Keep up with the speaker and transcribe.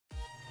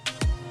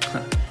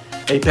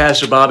Hey,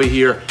 Pastor Bobby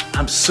here.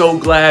 I'm so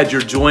glad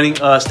you're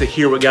joining us to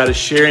hear what God is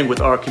sharing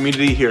with our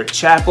community here at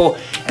Chapel.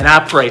 And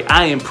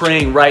I am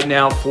praying right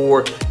now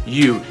for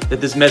you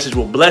that this message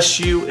will bless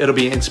you. It'll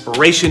be an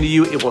inspiration to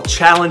you. It will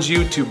challenge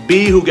you to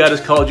be who God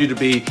has called you to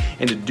be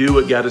and to do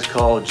what God has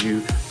called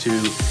you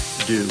to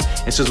do.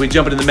 And so as we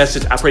jump into the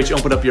message, I pray that you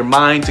open up your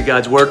mind to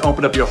God's word,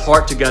 open up your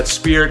heart to God's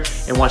spirit,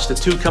 and watch the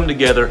two come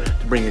together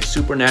to bring a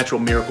supernatural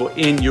miracle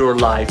in your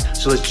life.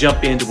 So let's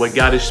jump into what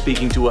God is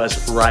speaking to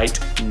us right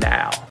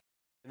now.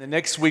 And the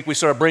next week, we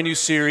start a brand new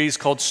series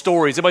called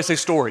Stories. Everybody say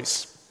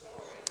Stories.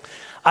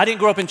 I didn't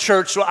grow up in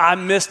church, so I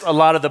missed a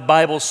lot of the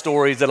Bible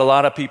stories that a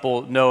lot of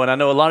people know. And I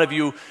know a lot of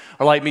you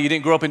are like me. You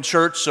didn't grow up in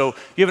church, so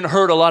you haven't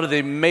heard a lot of the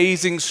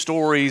amazing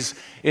stories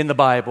in the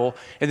Bible.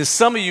 And then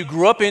some of you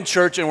grew up in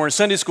church and were in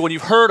Sunday school, and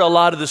you've heard a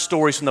lot of the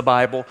stories from the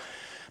Bible.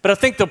 But I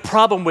think the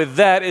problem with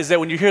that is that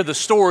when you hear the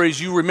stories,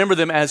 you remember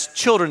them as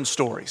children's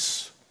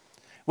stories.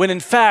 When in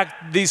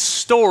fact, these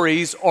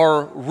stories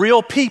are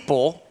real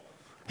people,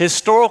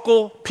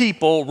 historical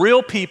people,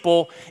 real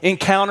people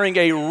encountering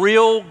a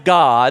real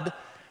God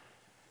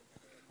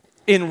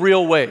in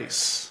real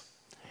ways.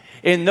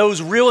 In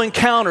those real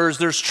encounters,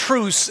 there's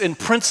truths and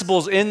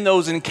principles in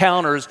those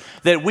encounters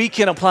that we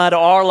can apply to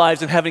our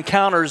lives and have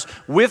encounters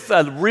with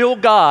a real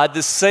God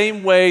the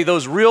same way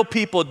those real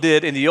people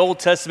did in the Old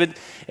Testament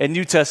and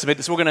New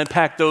Testament. So we're going to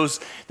unpack those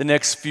the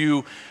next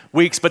few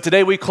weeks. But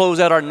today we close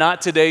out our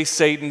Not Today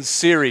Satan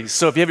series.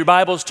 So if you have your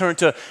Bibles, turn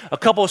to a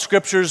couple of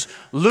scriptures,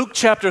 Luke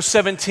chapter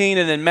 17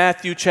 and then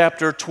Matthew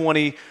chapter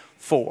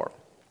 24.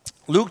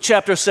 Luke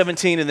chapter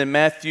 17 and then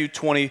Matthew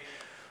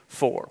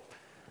 24.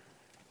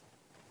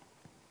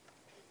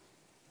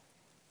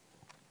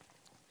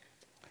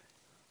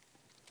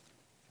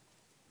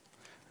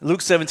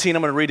 Luke 17,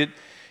 I'm going to read it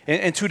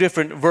in two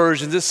different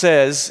versions. It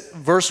says,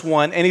 verse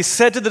 1, "And he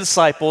said to the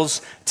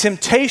disciples,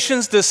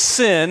 'Temptations to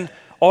sin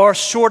are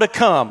sure to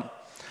come,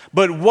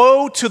 but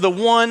woe to the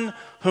one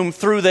whom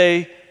through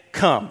they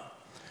come.'"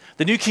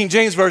 The New King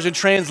James Version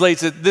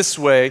translates it this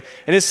way,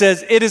 and it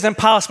says, "It is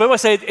impossible."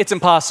 Everybody say it's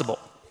impossible.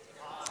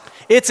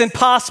 It's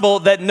impossible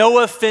that no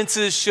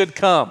offenses should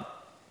come.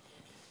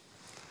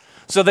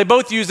 So they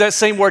both use that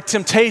same word.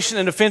 Temptation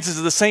and offenses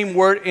are the same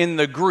word in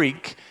the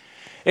Greek.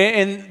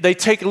 And they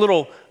take a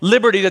little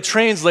liberty to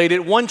translate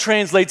it. One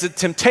translates it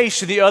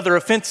temptation, the other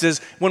offenses,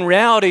 when in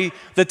reality,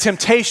 the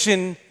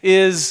temptation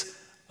is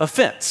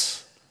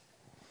offense.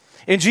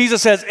 And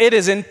Jesus says, it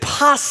is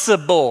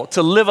impossible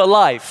to live a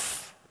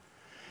life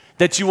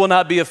that you will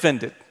not be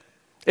offended.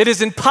 It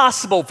is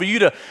impossible for you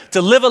to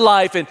live a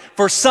life and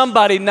for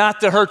somebody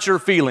not to hurt your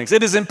feelings.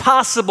 It is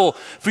impossible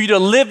for you to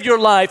live your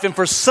life and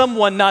for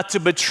someone not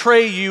to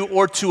betray you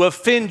or to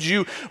offend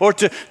you or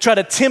to try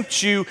to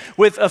tempt you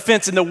with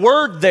offense. And the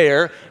word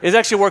there is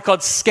actually a word called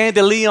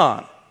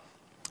scandalion.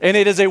 And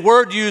it is a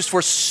word used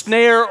for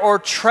snare or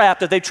trap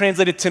that they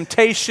translated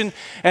temptation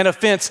and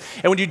offense.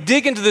 And when you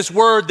dig into this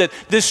word that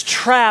this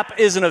trap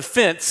is an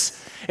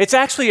offense, it's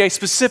actually a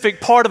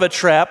specific part of a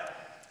trap,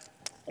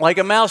 like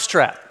a mouse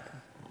trap.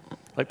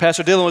 Like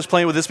Pastor Dylan was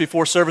playing with this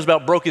before service,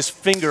 about broke his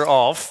finger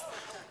off.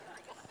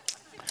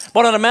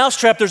 But on a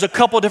mousetrap, there's a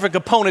couple of different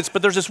components,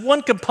 but there's this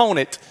one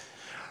component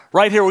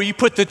right here where you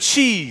put the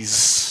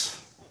cheese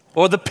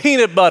or the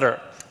peanut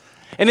butter.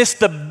 And it's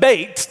the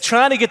bait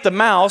trying to get the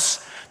mouse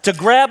to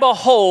grab a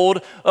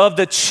hold of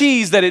the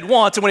cheese that it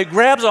wants. And when it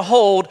grabs a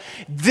hold,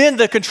 then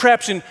the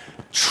contraption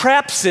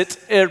traps it,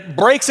 it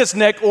breaks its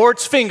neck or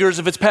its fingers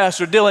if it's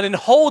Pastor Dylan, and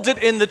holds it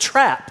in the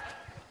trap.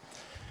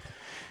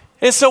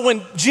 And so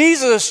when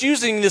Jesus is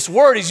using this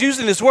word, he's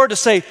using this word to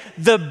say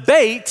the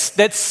bait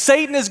that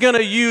Satan is going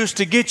to use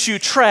to get you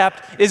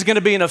trapped is going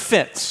to be an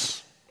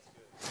offense.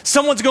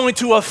 Someone's going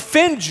to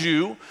offend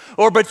you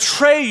or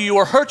betray you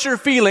or hurt your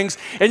feelings,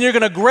 and you're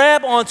going to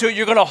grab onto it,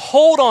 you're going to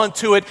hold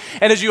onto it,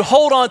 and as you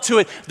hold onto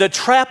it, the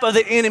trap of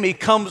the enemy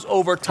comes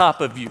over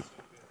top of you.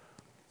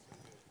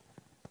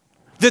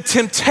 The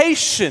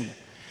temptation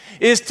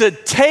is to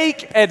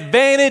take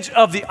advantage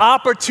of the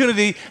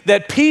opportunity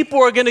that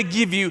people are going to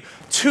give you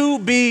to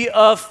be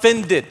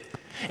offended.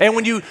 And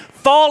when you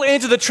fall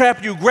into the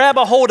trap, you grab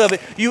a hold of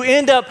it, you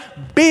end up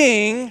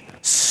being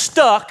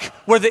stuck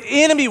where the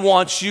enemy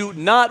wants you,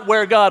 not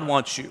where God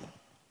wants you.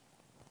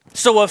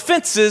 So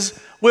offenses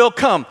will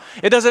come.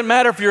 It doesn't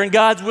matter if you're in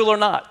God's will or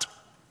not.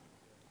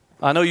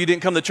 I know you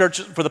didn't come to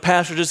church for the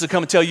pastor just to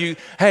come and tell you,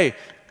 hey,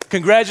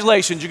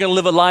 congratulations, you're going to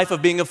live a life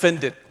of being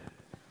offended.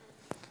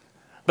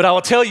 But I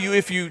will tell you,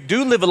 if you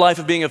do live a life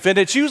of being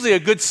offended, it's usually a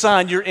good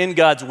sign you're in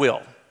God's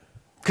will.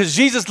 Because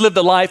Jesus lived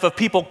a life of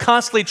people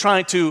constantly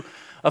trying to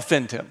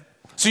offend him.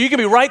 So you can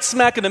be right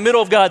smack in the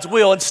middle of God's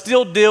will and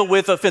still deal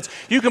with offense.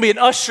 You can be an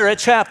usher at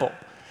chapel,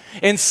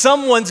 and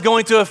someone's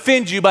going to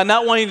offend you by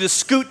not wanting to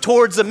scoot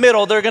towards the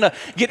middle. They're going to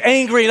get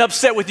angry and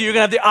upset with you. You're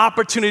going to have the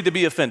opportunity to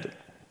be offended.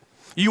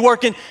 You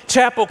work in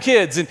Chapel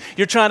Kids and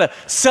you're trying to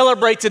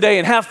celebrate today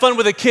and have fun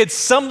with the kids.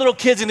 Some little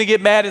kids are going to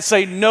get mad and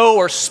say no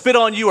or spit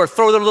on you or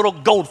throw their little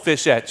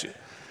goldfish at you.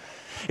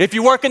 If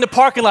you work in the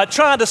parking lot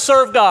trying to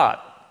serve God,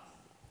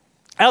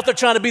 out there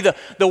trying to be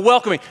the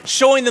welcoming,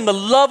 showing them the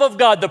love of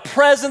God, the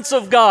presence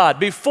of God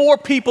before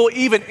people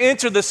even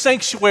enter the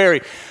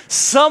sanctuary.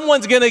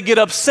 Someone's going to get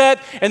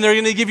upset and they're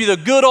going to give you the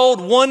good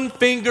old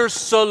one-finger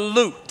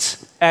salute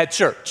at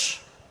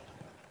church.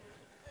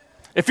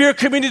 If you're a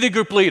community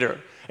group leader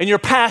and you're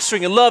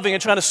pastoring and loving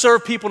and trying to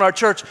serve people in our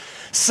church,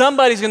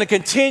 somebody's going to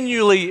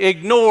continually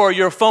ignore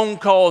your phone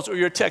calls or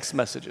your text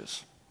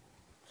messages.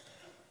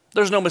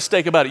 There's no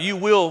mistake about it. You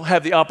will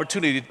have the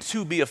opportunity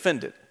to be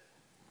offended.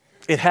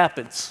 It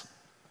happens.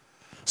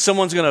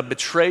 Someone's going to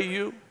betray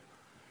you.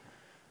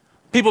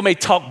 People may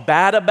talk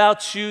bad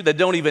about you that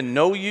don't even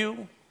know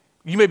you.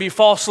 You may be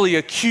falsely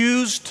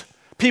accused.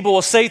 People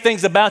will say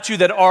things about you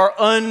that are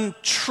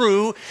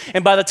untrue.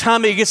 And by the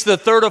time it gets to the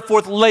third or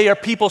fourth layer,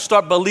 people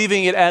start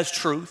believing it as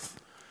truth.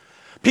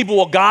 People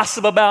will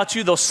gossip about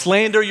you. They'll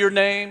slander your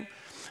name.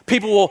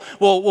 People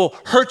will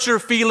hurt your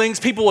feelings.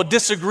 People will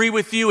disagree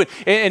with you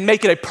and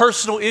make it a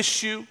personal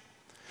issue.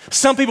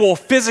 Some people will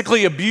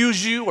physically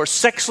abuse you or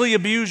sexually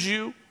abuse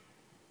you.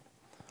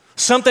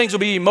 Some things will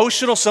be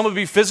emotional, some will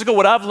be physical.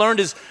 What I've learned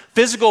is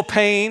physical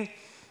pain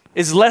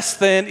is less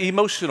than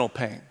emotional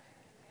pain.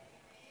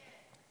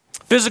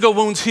 Physical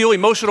wounds heal,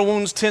 emotional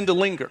wounds tend to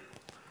linger.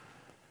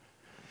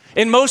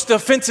 And most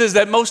offenses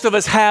that most of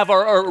us have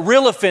are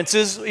real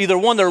offenses. Either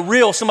one, they're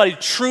real, somebody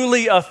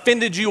truly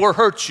offended you or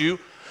hurt you,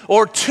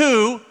 or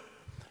two,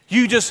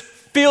 you just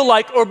feel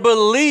like or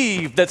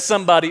believe that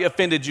somebody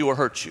offended you or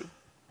hurt you.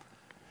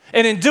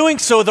 And in doing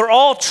so, they're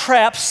all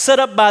traps set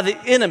up by the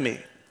enemy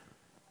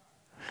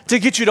to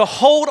get you to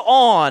hold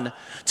on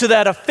to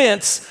that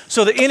offense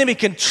so the enemy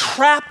can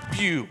trap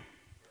you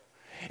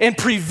and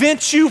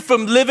prevent you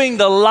from living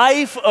the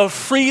life of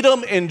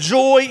freedom and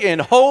joy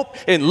and hope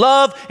and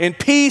love and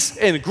peace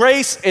and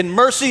grace and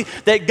mercy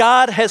that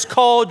God has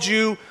called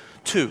you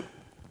to.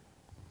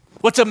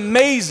 What's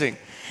amazing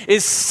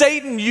is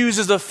Satan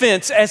uses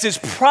offense as his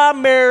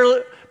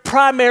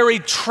primary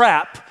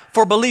trap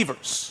for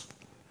believers.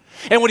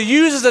 And what he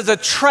uses as a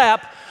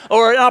trap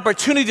or an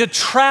opportunity to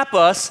trap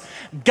us,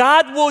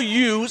 God will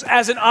use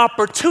as an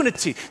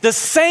opportunity. The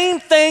same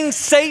thing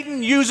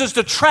Satan uses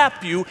to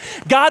trap you,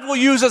 God will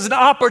use as an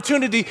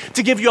opportunity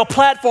to give you a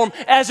platform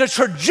as a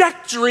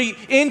trajectory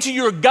into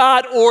your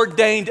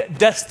God-ordained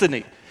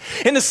destiny.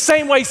 In the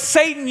same way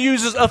Satan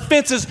uses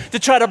offenses to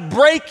try to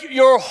break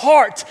your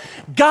heart,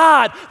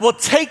 God will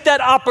take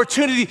that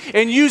opportunity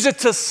and use it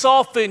to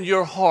soften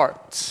your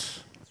heart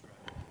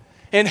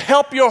and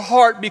help your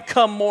heart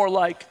become more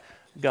like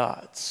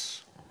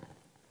God's.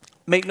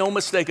 Make no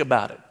mistake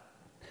about it.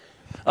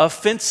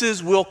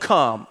 Offenses will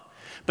come,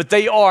 but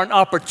they are an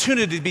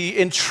opportunity to be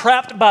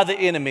entrapped by the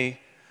enemy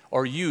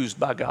or used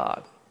by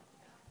God.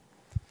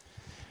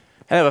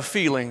 I have a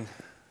feeling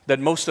that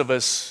most of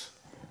us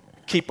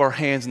keep our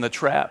hands in the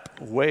trap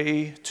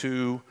way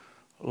too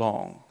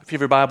long. If you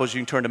have your Bibles, you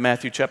can turn to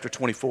Matthew chapter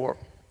 24.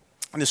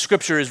 And the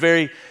scripture is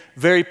very,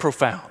 very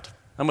profound.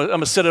 I'm going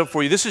to set it up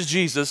for you. This is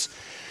Jesus.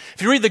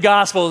 If you read the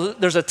Gospels,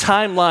 there's a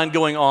timeline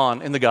going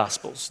on in the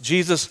Gospels.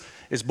 Jesus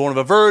is born of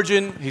a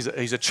virgin. He's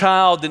a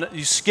child. And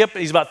you skip,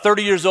 he's about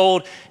 30 years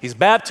old. He's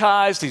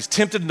baptized. He's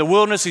tempted in the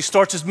wilderness. He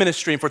starts his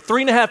ministry. And for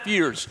 3.5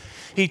 years,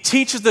 he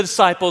teaches the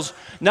disciples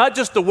not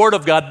just the word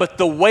of God, but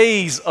the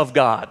ways of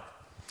God.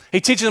 He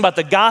teaches them about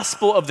the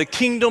gospel of the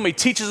kingdom. He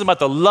teaches them about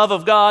the love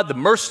of God, the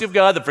mercy of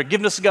God, the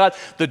forgiveness of God,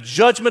 the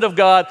judgment of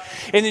God.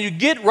 And then you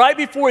get right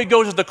before he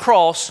goes to the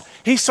cross,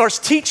 he starts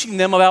teaching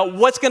them about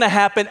what's going to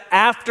happen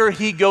after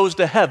he goes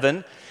to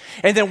heaven,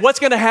 and then what's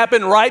going to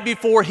happen right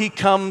before he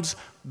comes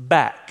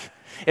back.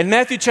 And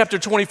Matthew chapter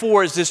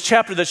 24 is this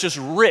chapter that's just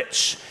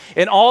rich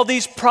in all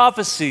these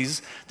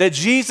prophecies that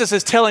Jesus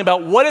is telling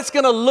about what it's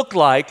going to look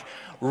like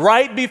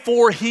right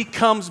before he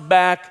comes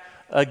back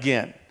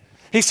again.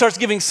 He starts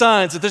giving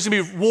signs that there's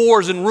going to be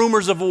wars and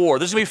rumors of war.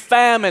 There's going to be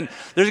famine.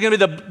 There's going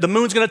to be the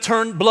moon's going to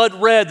turn blood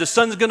red. The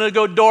sun's going to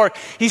go dark.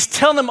 He's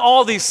telling them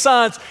all these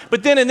signs.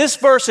 But then in this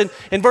verse,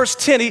 in verse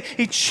 10,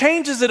 he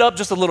changes it up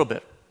just a little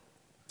bit.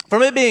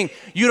 From it being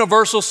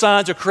universal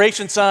signs or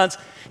creation signs,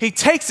 he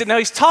takes it. Now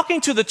he's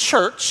talking to the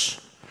church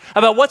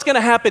about what's going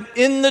to happen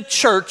in the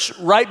church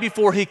right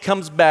before he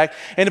comes back.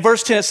 And in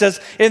verse 10 it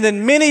says, "And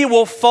then many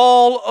will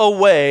fall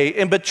away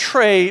and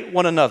betray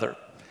one another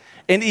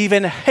and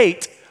even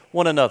hate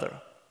one another."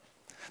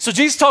 So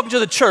Jesus talking to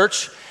the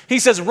church, he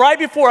says, right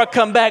before I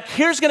come back,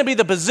 here's going to be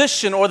the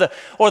position or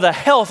the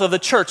health of the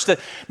church, that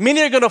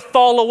many are going to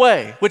fall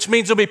away, which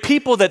means there'll be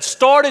people that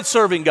started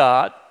serving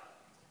God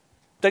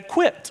that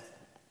quit.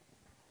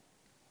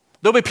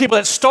 There'll be people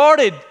that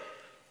started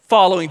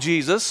following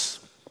Jesus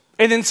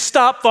and then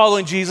stopped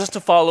following Jesus to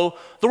follow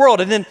the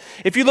world. And then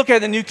if you look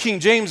at the New King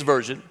James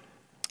Version,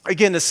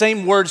 again, the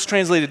same words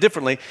translated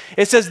differently.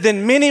 It says,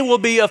 "Then many will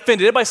be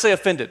offended." Everybody say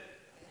offended.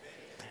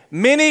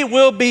 Many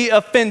will be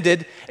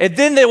offended, and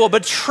then they will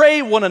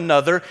betray one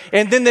another,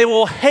 and then they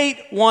will hate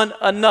one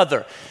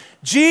another.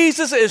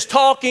 Jesus is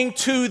talking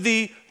to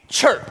the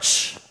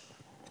church.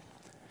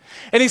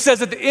 And he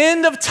says, at the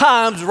end of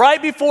times,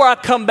 right before I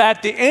come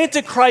back, the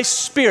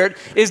Antichrist spirit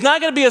is not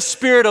going to be a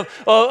spirit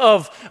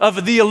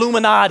of the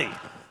Illuminati.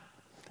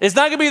 It's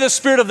not going to be the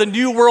spirit of the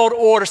New World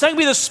Order. It's not going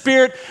to be the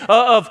spirit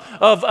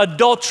of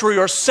adultery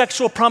or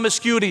sexual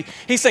promiscuity.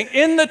 He's saying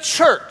in the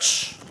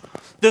church,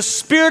 the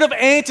spirit of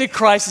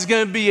Antichrist is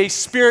going to be a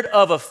spirit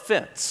of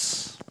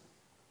offense.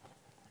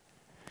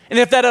 And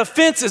if that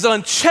offense is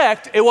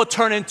unchecked, it will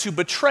turn into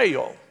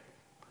betrayal.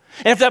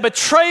 And if that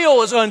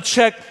betrayal is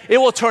unchecked, it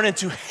will turn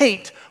into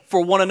hate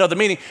for one another.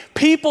 Meaning,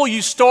 people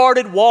you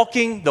started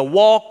walking the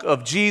walk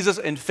of Jesus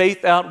and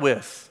faith out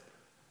with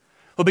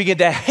will begin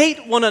to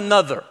hate one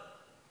another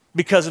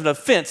because of an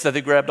offense that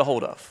they grabbed a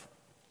hold of.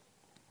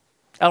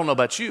 I don't know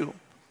about you,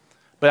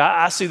 but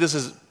I see this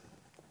as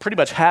pretty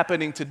much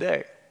happening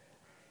today.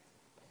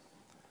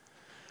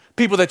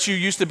 People that you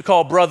used to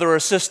call brother or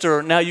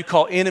sister, now you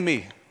call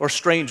enemy or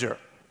stranger.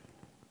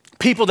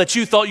 People that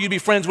you thought you'd be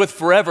friends with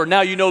forever,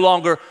 now you no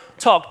longer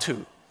talk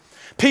to.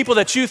 People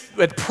that you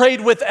had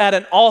prayed with at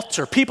an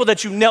altar, people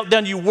that you knelt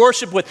down, you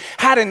worshiped with,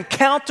 had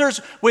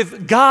encounters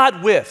with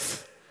God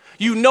with,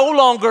 you no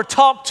longer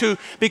talk to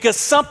because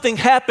something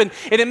happened.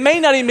 And it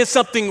may not even be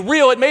something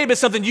real. It may have been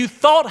something you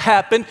thought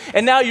happened,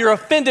 and now you're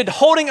offended,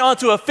 holding on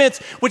to offense,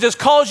 which has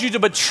caused you to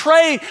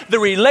betray the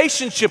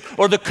relationship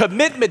or the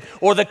commitment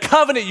or the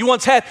covenant you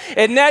once had,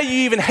 and now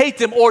you even hate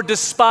them or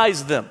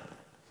despise them.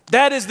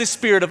 That is the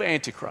spirit of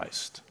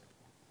Antichrist.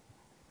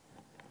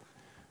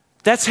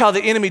 That's how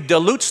the enemy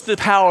dilutes the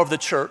power of the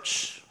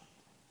church.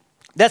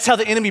 That's how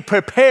the enemy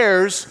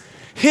prepares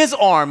his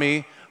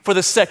army for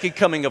the second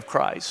coming of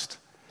Christ.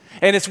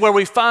 And it's where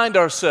we find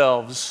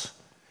ourselves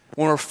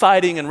when we're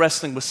fighting and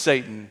wrestling with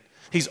Satan.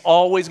 He's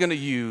always going to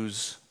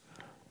use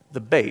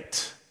the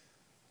bait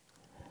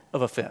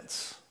of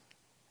offense.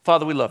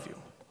 Father, we love you.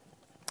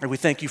 And we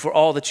thank you for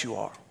all that you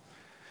are.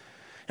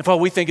 And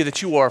Father, we thank you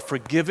that you are a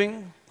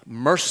forgiving,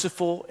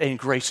 merciful, and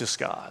gracious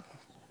God.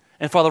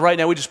 And Father, right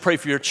now we just pray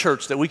for your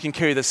church that we can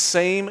carry the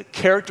same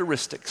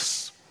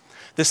characteristics,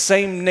 the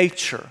same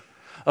nature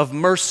of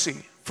mercy,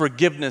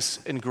 forgiveness,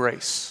 and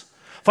grace.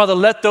 Father,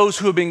 let those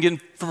who have been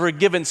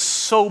forgiven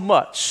so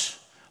much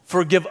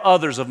forgive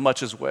others of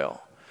much as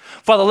well.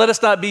 Father, let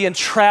us not be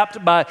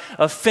entrapped by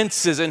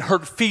offenses and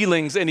hurt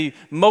feelings and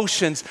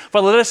emotions.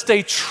 Father, let us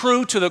stay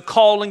true to the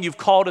calling you've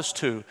called us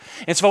to.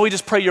 And so, Father, we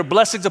just pray your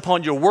blessings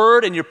upon your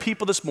word and your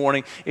people this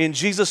morning. In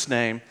Jesus'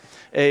 name,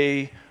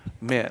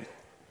 amen.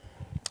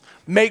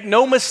 Make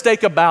no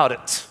mistake about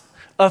it.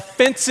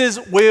 Offenses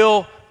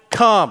will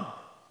come.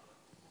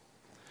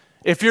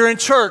 If you're in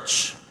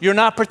church, you're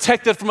not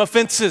protected from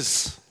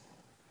offenses.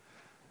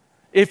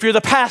 If you're the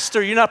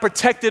pastor, you're not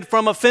protected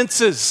from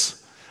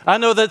offenses. I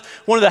know that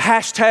one of the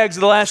hashtags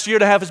of the last year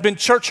and a half has been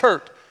church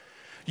hurt.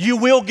 You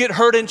will get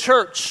hurt in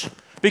church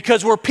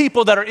because we're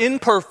people that are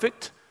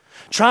imperfect,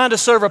 trying to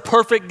serve a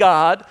perfect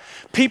God.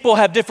 People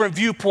have different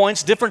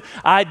viewpoints, different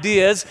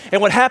ideas, and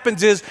what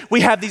happens is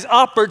we have these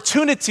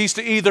opportunities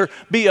to either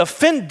be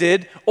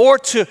offended or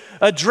to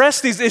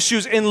address these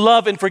issues in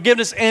love and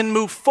forgiveness and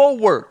move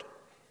forward.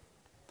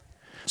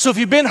 So if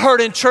you've been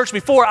hurt in church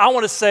before, I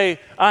want to say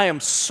I am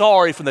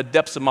sorry from the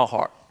depths of my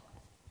heart.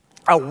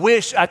 I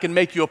wish I could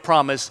make you a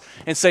promise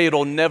and say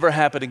it'll never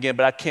happen again,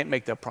 but I can't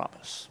make that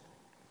promise.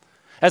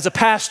 As a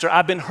pastor,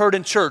 I've been hurt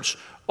in church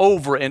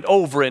over and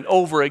over and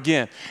over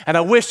again. And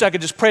I wish I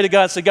could just pray to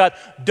God and say, God,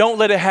 don't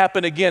let it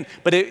happen again.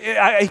 But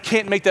I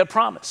can't make that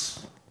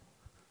promise.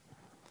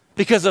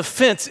 Because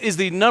offense is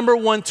the number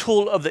one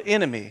tool of the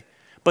enemy,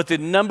 but the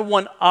number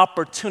one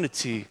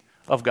opportunity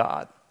of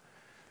God.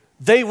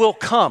 They will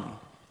come.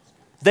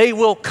 They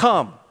will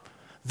come.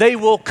 They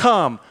will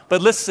come.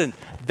 But listen,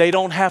 they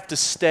don't have to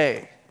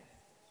stay.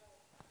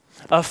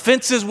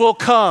 Offenses will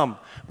come,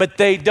 but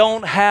they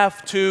don't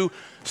have to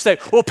stay.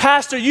 Well,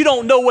 Pastor, you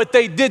don't know what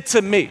they did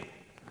to me.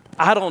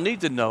 I don't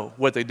need to know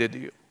what they did to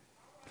you.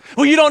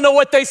 Well, you don't know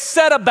what they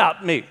said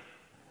about me.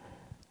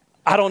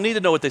 I don't need to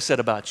know what they said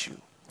about you.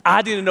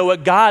 I need to know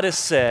what God has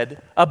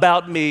said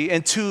about me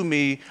and to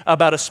me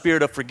about a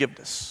spirit of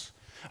forgiveness.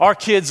 Our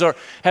kids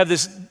have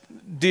this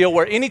deal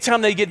where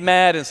anytime they get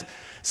mad and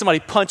somebody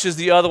punches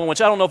the other one, which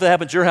I don't know if that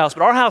happens at your house,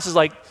 but our house is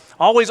like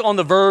always on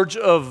the verge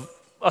of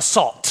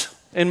assault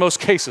in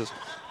most cases.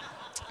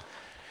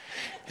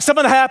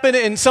 Something will happen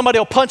and somebody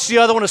will punch the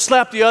other one or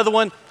slap the other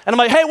one, and I'm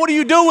like, hey, what are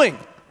you doing?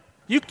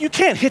 You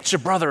can't hit your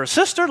brother or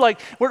sister. Like,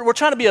 we're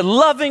trying to be a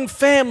loving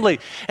family.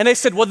 And they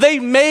said, well, they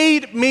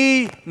made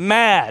me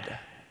mad.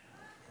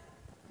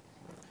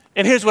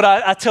 And here's what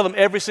I tell them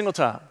every single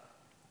time.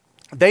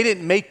 They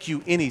didn't make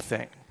you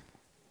anything.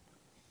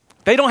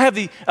 They don't have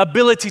the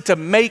ability to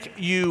make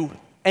you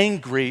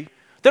angry.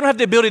 They don't have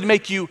the ability to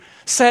make you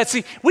sad.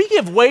 See, we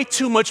give way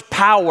too much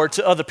power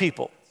to other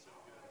people.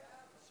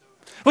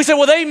 We say,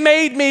 well, they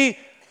made me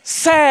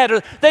sad,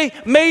 or they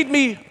made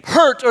me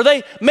hurt, or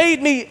they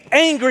made me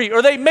angry,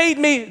 or they made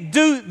me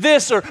do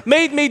this, or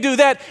made me do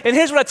that. And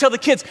here's what I tell the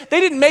kids.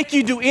 They didn't make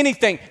you do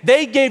anything.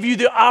 They gave you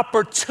the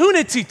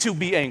opportunity to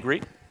be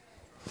angry.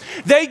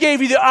 They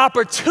gave you the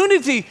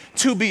opportunity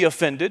to be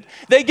offended.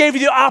 They gave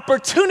you the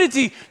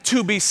opportunity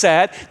to be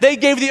sad. They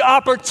gave you the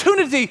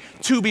opportunity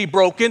to be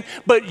broken,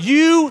 but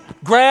you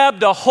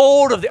grabbed a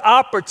hold of the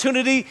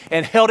opportunity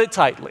and held it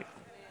tightly.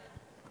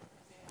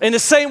 In the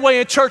same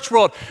way in church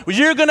world,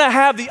 you're going to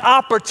have the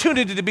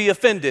opportunity to be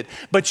offended,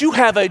 but you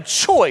have a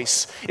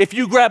choice if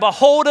you grab a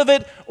hold of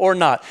it or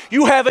not.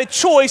 You have a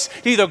choice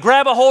to either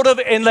grab a hold of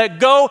it and let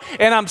go,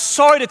 and I'm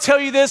sorry to tell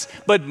you this,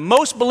 but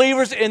most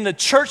believers in the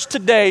church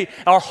today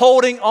are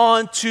holding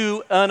on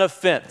to an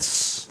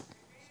offense.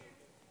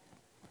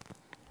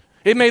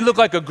 It may look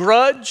like a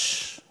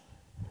grudge.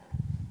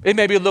 It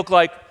may look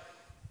like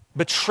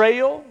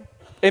betrayal.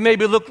 It may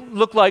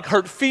look like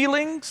hurt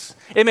feelings.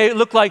 It may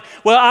look like,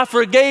 well, I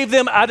forgave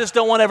them, I just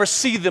don't want to ever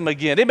see them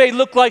again. It may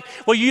look like,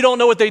 well, you don't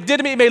know what they did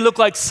to me. It may look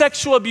like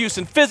sexual abuse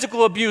and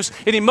physical abuse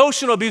and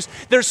emotional abuse.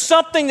 There's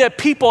something that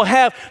people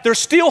have, they're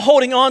still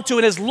holding on to,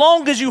 and as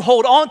long as you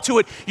hold on to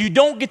it, you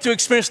don't get to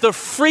experience the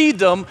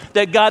freedom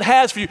that God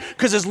has for you.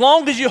 Because as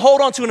long as you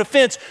hold on to an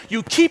offense,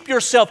 you keep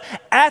yourself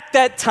at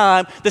that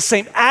time, the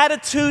same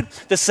attitude,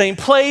 the same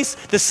place,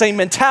 the same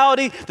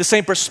mentality, the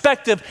same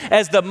perspective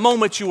as the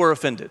moment you were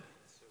offended.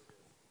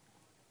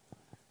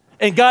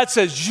 And God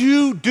says,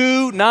 you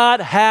do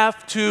not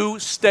have to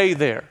stay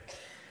there.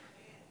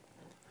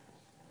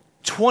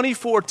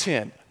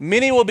 24:10,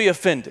 many will be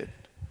offended.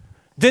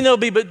 Then they'll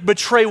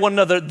betray one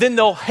another. Then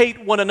they'll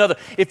hate one another.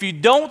 If you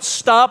don't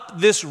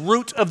stop this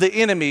root of the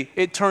enemy,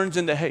 it turns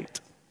into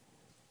hate.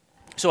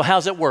 So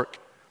how's it work?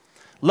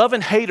 Love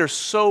and hate are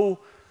so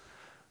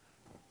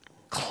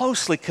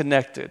closely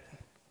connected.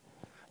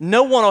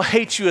 No one will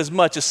hate you as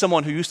much as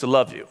someone who used to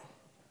love you.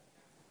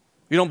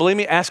 You don't believe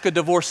me? Ask a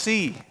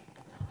divorcee.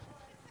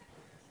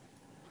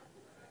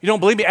 You don't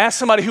believe me? Ask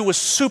somebody who was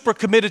super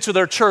committed to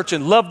their church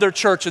and loved their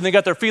church and they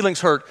got their feelings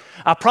hurt.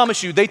 I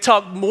promise you, they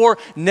talk more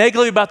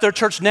negatively about their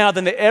church now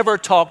than they ever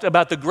talked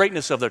about the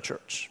greatness of their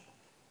church.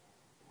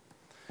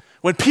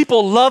 When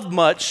people love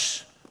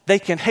much, they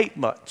can hate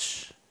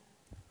much.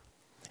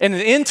 And in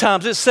the end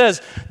times, it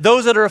says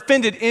those that are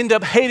offended end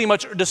up hating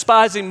much or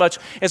despising much.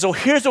 And so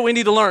here's what we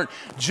need to learn.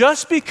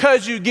 Just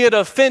because you get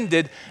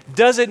offended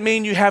doesn't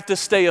mean you have to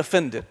stay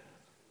offended.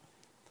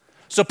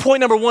 So point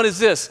number one is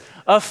this.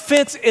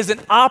 Offense is an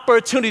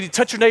opportunity.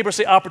 Touch your neighbor,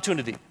 say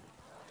opportunity.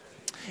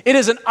 It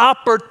is an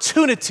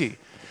opportunity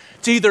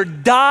to either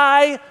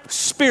die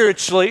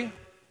spiritually,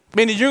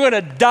 meaning you're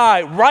going to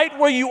die right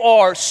where you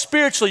are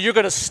spiritually. You're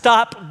going to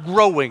stop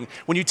growing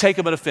when you take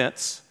an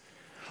offense.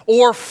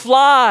 Or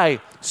fly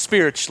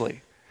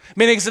spiritually,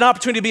 meaning it's an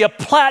opportunity to be a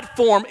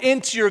platform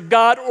into your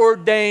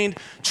God-ordained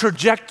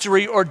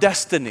trajectory or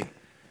destiny.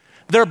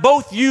 They're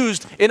both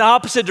used in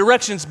opposite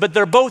directions, but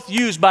they're both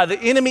used by the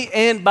enemy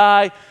and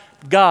by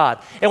God.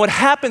 And what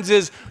happens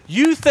is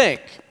you think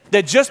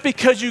that just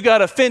because you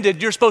got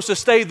offended, you're supposed to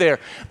stay there.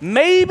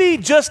 Maybe,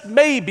 just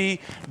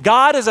maybe,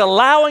 God is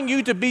allowing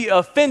you to be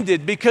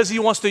offended because he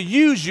wants to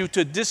use you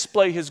to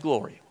display his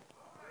glory.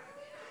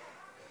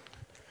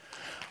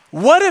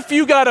 What if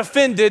you got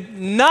offended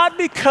not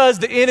because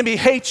the enemy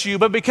hates you,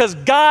 but because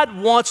God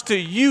wants to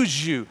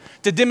use you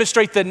to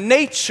demonstrate the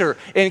nature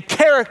and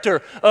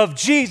character of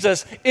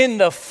Jesus in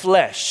the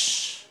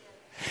flesh?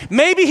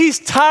 Maybe he's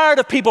tired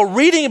of people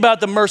reading about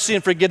the mercy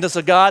and forgiveness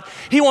of God.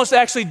 He wants to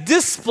actually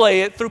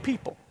display it through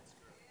people.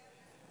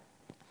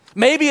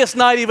 Maybe it's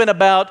not even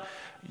about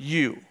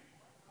you.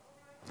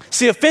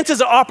 See,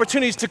 offenses are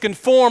opportunities to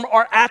conform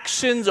our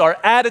actions, our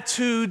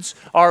attitudes,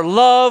 our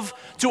love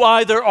to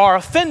either our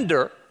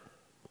offender.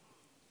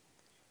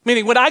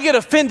 Meaning when I get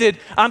offended,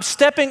 I'm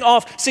stepping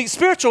off. See,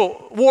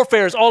 spiritual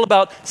warfare is all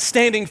about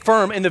standing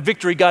firm in the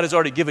victory God has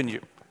already given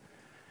you.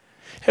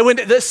 And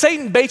when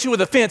Satan baits you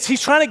with offense,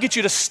 he's trying to get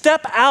you to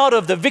step out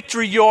of the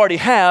victory you already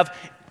have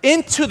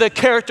into the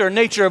character and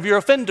nature of your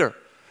offender.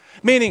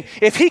 Meaning,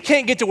 if he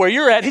can't get to where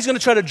you're at, he's going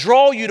to try to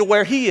draw you to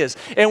where he is.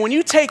 And when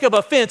you take up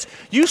offense,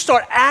 you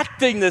start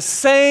acting the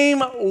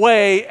same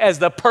way as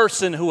the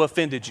person who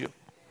offended you.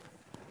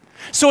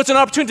 So it's an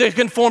opportunity to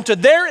conform to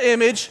their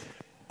image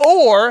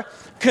or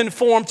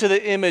conform to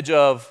the image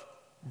of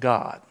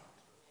God.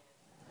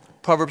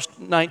 Proverbs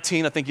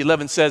 19, I think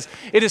 11 says,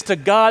 it is to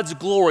God's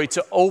glory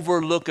to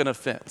overlook an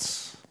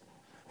offense.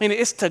 I mean,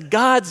 it's to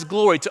God's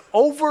glory to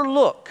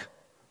overlook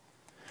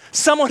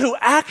someone who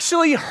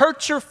actually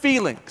hurt your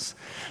feelings,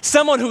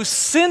 someone who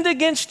sinned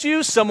against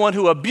you, someone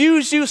who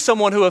abused you,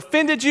 someone who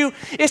offended you.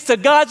 It's to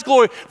God's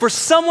glory for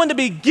someone to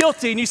be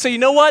guilty and you say, you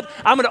know what?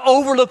 I'm going to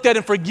overlook that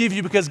and forgive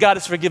you because God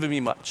has forgiven me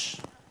much.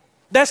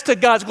 That's to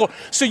God's glory.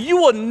 So you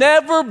will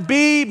never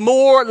be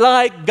more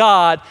like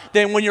God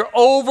than when you're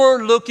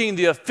overlooking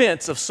the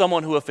offense of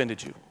someone who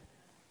offended you.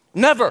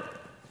 Never.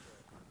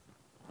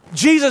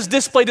 Jesus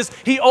displayed this.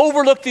 He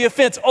overlooked the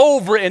offense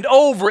over and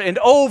over and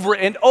over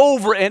and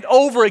over and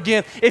over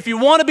again. If you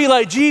want to be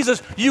like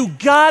Jesus, you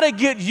got to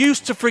get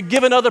used to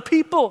forgiving other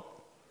people.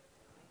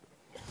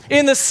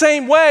 In the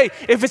same way,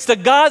 if it's to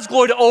God's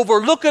glory to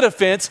overlook an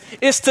offense,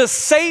 it's to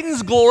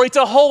Satan's glory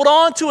to hold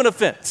on to an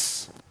offense.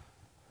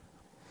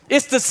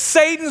 It's to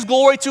Satan's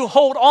glory to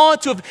hold on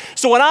to it.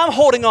 So when I'm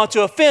holding on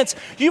to offense,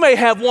 you may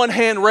have one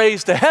hand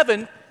raised to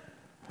heaven,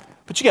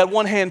 but you got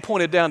one hand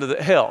pointed down to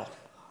the hell.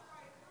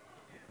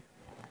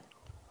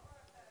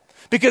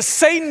 Because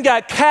Satan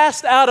got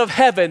cast out of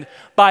heaven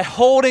by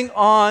holding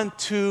on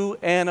to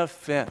an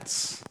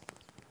offense.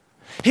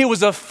 He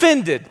was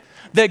offended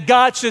that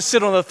God should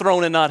sit on the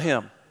throne and not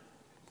him.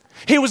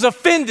 He was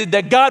offended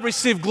that God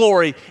received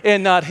glory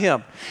and not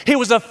him. He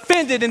was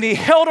offended and he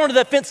held on to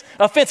that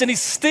offense, and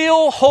he's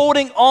still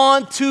holding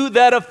on to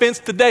that offense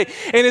today.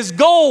 And his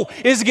goal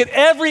is to get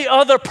every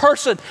other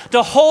person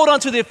to hold on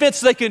to the offense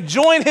so they can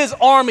join his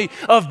army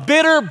of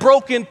bitter,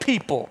 broken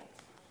people,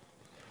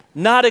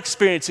 not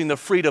experiencing the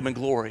freedom and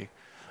glory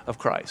of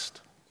Christ.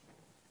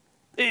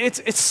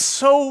 It's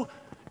so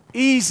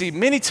easy.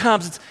 Many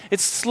times it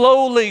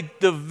slowly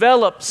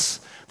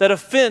develops. That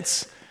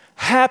offense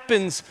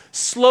happens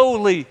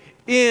slowly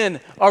in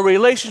our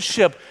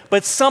relationship,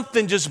 but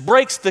something just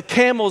breaks the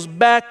camel's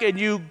back and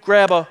you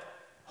grab a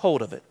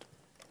hold of it.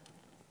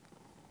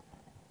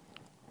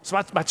 So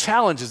my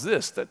challenge is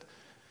this, that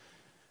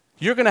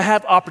you're going to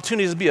have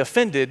opportunities to be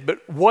offended,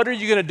 but what are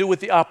you going to do with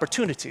the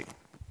opportunity?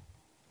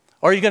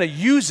 Are you going to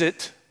use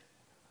it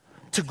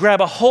to grab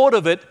a hold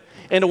of it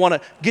and to want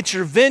to get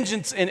your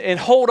vengeance and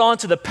hold on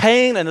to the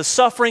pain and the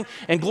suffering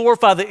and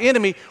glorify the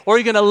enemy? Or are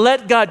you going to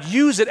let God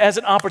use it as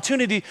an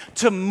opportunity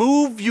to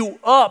move you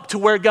up to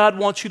where God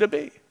wants you to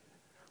be?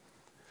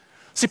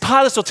 See,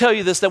 pilots will tell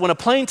you this, that when a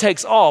plane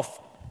takes off,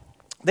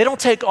 they don't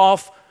take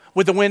off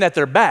with the wind at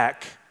their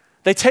back.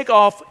 They take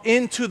off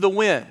into the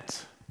wind.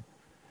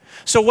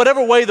 So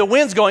whatever way the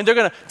wind's going, they're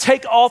going to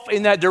take off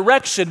in that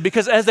direction,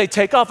 because as they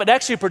take off, it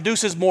actually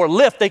produces more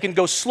lift. They can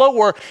go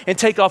slower and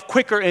take off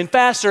quicker and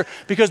faster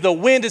because the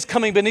wind is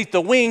coming beneath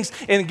the wings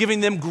and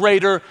giving them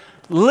greater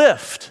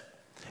lift.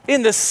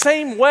 In the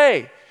same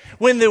way,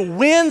 when the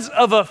winds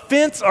of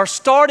offense are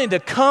starting to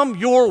come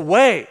your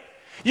way,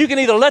 you can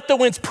either let the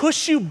winds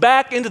push you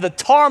back into the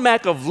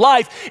tarmac of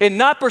life and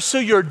not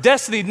pursue your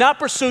destiny, not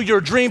pursue your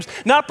dreams,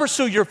 not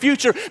pursue your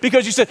future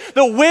because you said,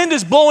 the wind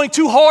is blowing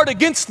too hard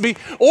against me.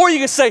 Or you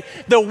can say,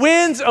 the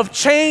winds of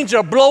change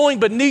are blowing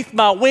beneath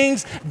my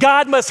wings.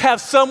 God must have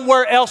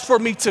somewhere else for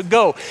me to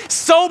go.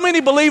 So many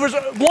believers,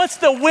 once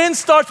the wind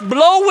starts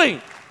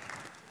blowing,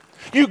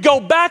 you go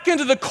back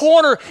into the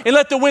corner and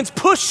let the winds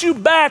push you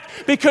back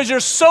because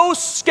you're so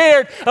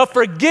scared of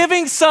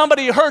forgiving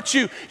somebody who hurt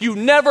you, you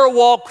never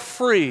walk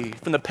free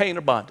from the pain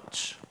or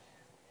bondage.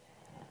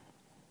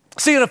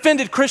 See, an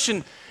offended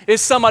Christian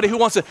is somebody who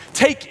wants to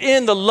take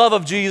in the love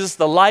of Jesus,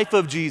 the life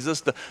of Jesus,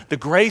 the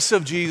grace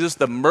of Jesus,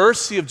 the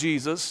mercy of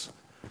Jesus,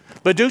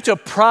 but due to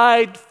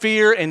pride,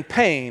 fear, and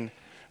pain,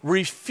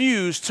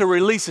 refuse to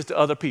release it to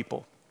other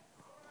people.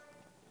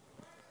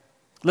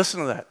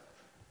 Listen to that.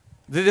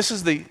 This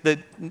is the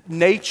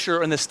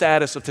nature and the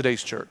status of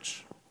today's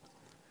church.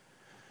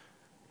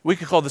 We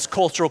could call this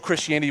cultural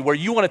Christianity, where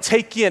you want to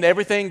take in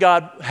everything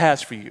God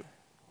has for you.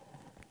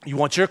 You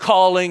want your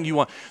calling, you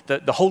want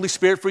the Holy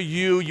Spirit for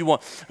you, you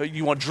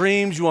want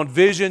dreams, you want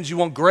visions, you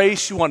want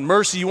grace, you want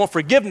mercy, you want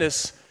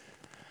forgiveness,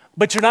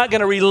 but you're not going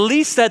to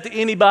release that to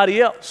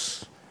anybody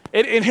else.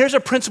 And here's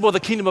a principle of the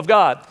kingdom of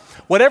God.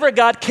 Whatever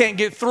God can't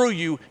get through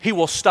you, he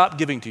will stop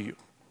giving to you.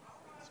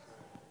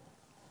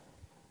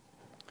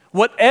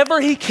 Whatever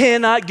he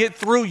cannot get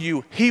through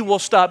you, he will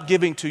stop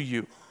giving to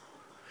you.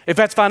 If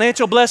that's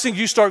financial blessings,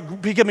 you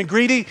start becoming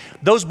greedy,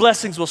 those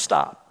blessings will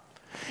stop.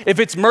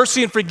 If it's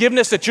mercy and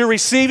forgiveness that you're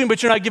receiving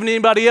but you're not giving to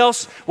anybody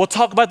else, we'll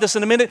talk about this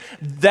in a minute,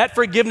 that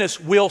forgiveness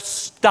will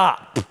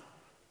stop.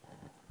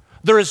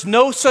 There is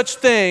no such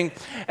thing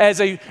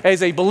as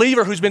a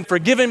believer who's been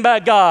forgiven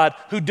by God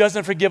who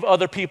doesn't forgive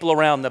other people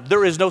around them.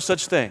 There is no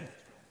such thing.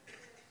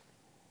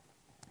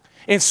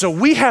 And so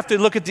we have to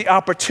look at the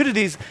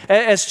opportunities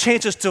as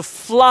chances to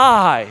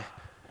fly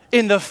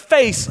in the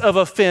face of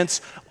offense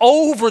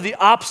over the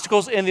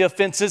obstacles and the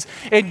offenses,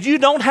 and you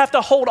don't have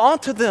to hold on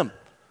to them.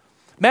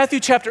 Matthew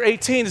chapter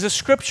 18 is a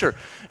scripture.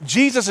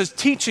 Jesus is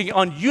teaching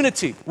on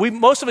unity.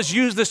 Most of us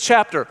use this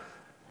chapter,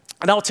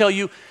 and I'll tell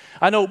you,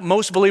 I know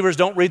most believers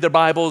don't read their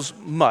Bibles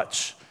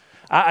much.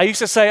 I used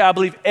to say I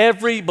believe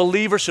every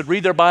believer should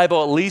read their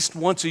Bible at least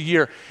once a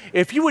year.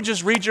 If you would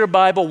just read your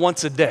Bible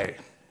once a day,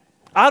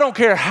 I don't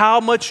care how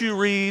much you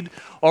read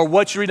or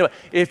what you read.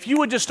 If you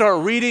would just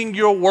start reading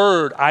your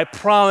word, I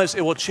promise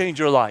it will change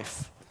your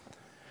life.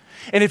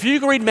 And if you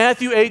can read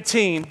Matthew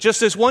 18,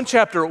 just this one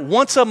chapter,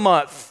 once a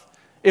month,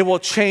 it will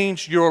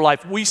change your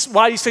life.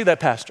 Why do you say that,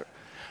 Pastor?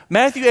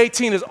 Matthew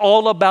 18 is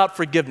all about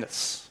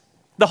forgiveness.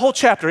 The whole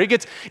chapter,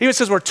 it even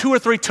says where 2 or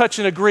 3 touch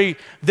and agree,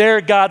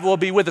 there God will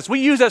be with us. We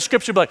use that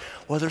scripture, like,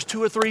 well, there's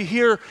 2 or 3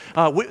 here.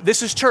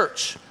 This is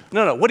church.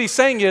 No. What he's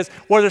saying is,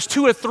 where there's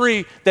 2 or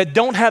 3 that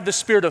don't have the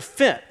spirit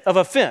of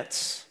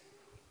offense,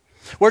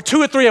 where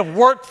 2 or 3 have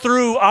worked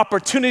through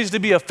opportunities to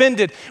be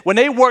offended, when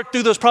they work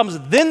through those problems,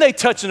 then they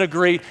touch and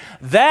agree,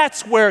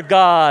 that's where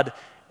God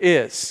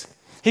is.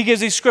 He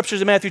gives these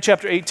scriptures in Matthew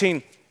chapter 18.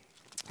 It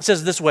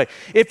says this way,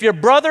 if your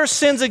brother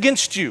sins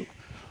against you,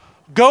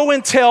 go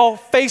and tell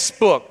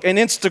Facebook and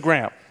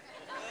Instagram.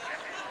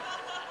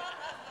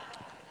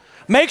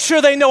 Make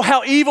sure they know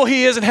how evil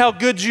he is and how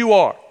good you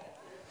are.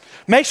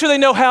 Make sure they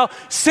know how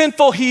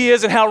sinful he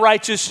is and how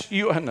righteous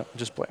you are. No,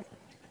 just playing.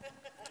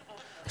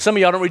 Some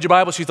of y'all don't read your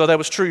Bible, so you thought that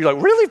was true. You're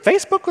like, really?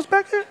 Facebook was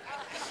back there?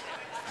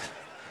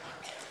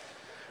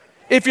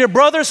 If your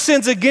brother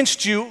sins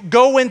against you,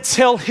 go and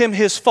tell him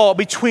his fault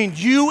between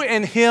you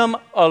and him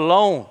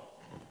alone.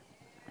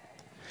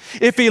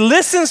 If he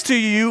listens to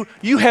you,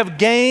 you have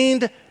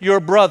gained your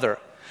brother.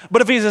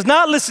 But if he does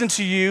not listen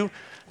to you,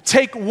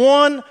 take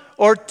one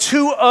or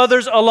two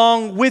others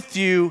along with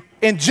you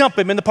and jump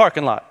him in the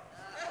parking lot.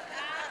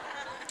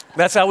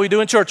 That's how we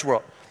do in church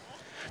world.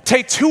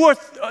 Take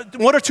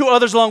one or two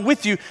others along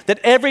with you, that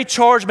every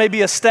charge may be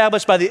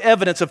established by the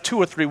evidence of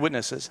 2 or 3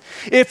 witnesses.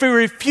 If he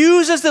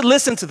refuses to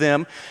listen to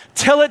them,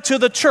 tell it to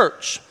the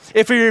church.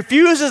 If he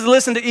refuses to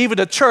listen to even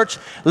the church,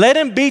 let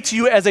him be to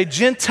you as a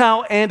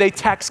Gentile and a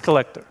tax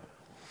collector.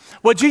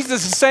 What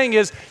Jesus is saying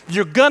is,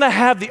 you're going to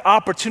have the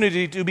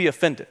opportunity to be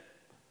offended.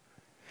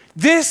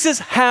 This is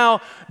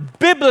how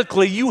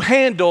biblically you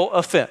handle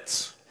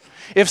offense.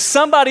 If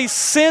somebody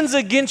sins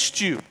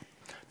against you,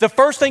 the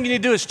first thing you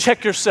need to do is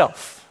check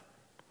yourself.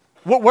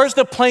 Where's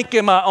the plank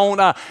in my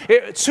own eye?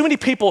 Too many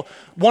people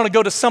want to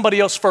go to somebody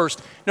else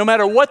first. No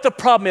matter what the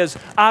problem is,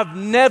 I've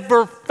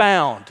never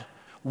found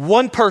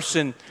one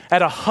person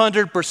at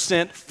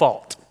 100%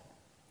 fault.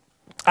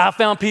 I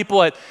found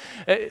people at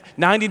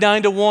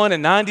 99-1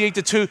 and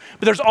 98-2,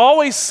 but there's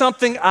always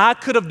something I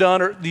could have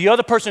done or the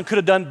other person could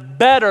have done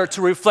better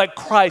to reflect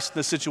Christ in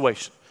the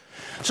situation.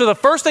 So the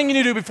first thing you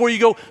need to do before you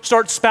go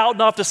start spouting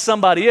off to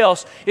somebody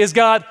else is,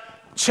 God,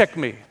 check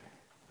me.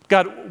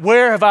 God,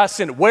 where have I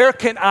sinned? Where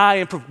can I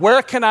improve?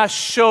 Where can I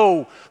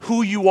show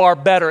who you are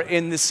better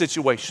in this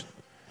situation?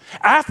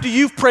 After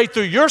you've prayed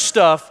through your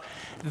stuff,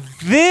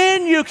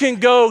 then you can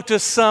go to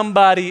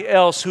somebody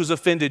else who's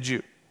offended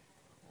you.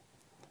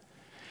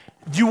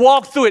 You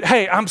walk through it.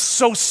 Hey, I'm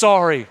so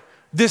sorry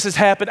this has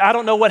happened. I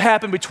don't know what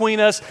happened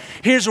between us.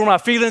 Here's where my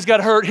feelings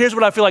got hurt. Here's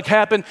what I feel like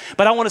happened.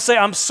 But I want to say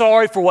I'm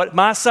sorry for what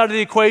my side of the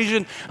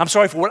equation. I'm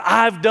sorry for what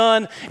I've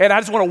done. And I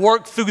just want to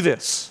work through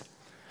this.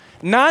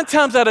 9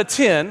 times out of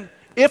 10,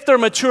 if they're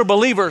mature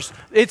believers,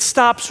 it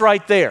stops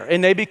right there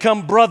and they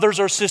become brothers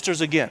or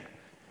sisters again.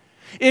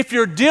 If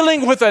you're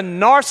dealing with a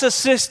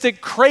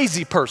narcissistic,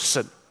 crazy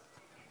person,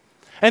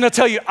 and they'll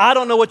tell you, I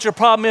don't know what your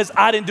problem is,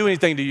 I didn't do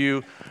anything to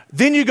you,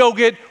 then you go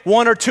get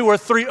 1 or 2 or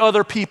 3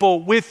 other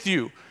people with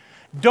you.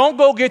 Don't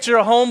go get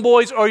your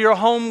homeboys or your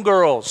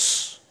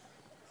homegirls.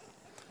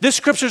 This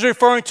scripture is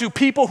referring to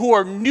people who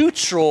are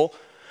neutral,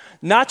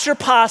 not your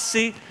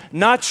posse,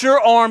 not your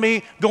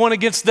army going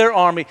against their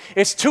army.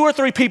 It's 2 or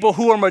 3 people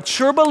who are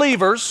mature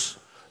believers,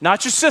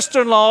 not your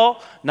sister-in-law,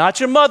 not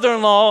your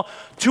mother-in-law,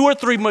 2 or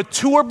 3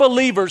 mature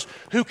believers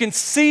who can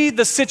see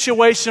the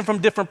situation from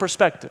different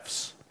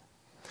perspectives.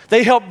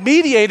 They help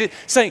mediate it,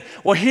 saying,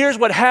 well, here's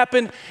what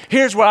happened,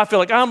 here's where I feel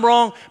like I'm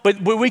wrong, but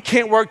we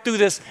can't work through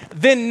this.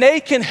 Then they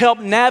can help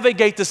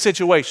navigate the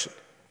situation.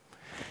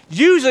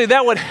 Usually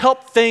that would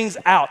help things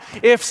out.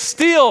 If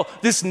still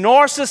this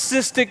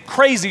narcissistic,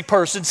 crazy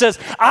person says,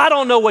 I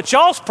don't know what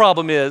y'all's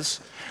problem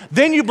is,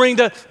 then you bring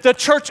the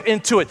church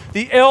into it,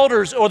 the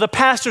elders or the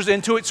pastors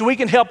into it, so we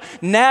can help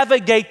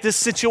navigate this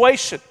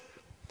situation.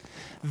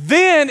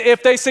 Then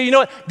if they say, you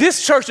know what,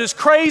 this church is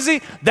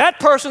crazy, that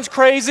person's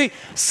crazy,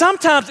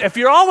 sometimes if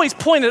you're always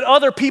pointing at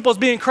other people as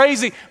being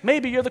crazy,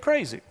 maybe you're the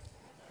crazy.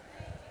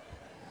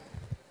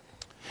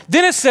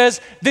 Then it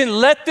says, then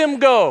let them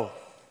go.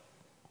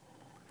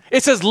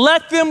 It says,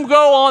 let them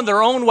go on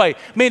their own way,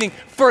 meaning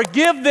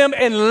forgive them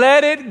and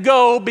let it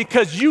go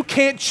because you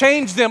can't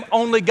change them,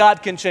 only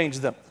God can change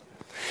them.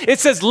 It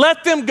says,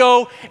 let them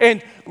go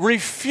and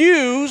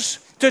refuse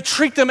to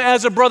treat them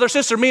as a brother or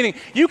sister, meaning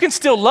you can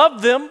still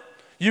love them,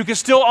 you can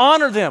still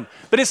honor them,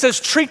 but it says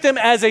treat them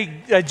as a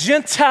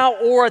Gentile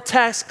or a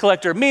tax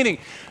collector, meaning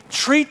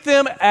treat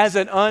them as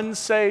an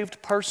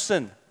unsaved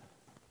person.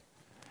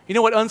 You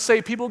know what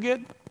unsaved people get?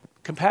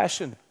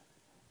 Compassion,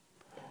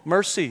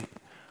 mercy,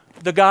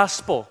 the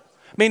gospel.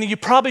 Meaning you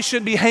probably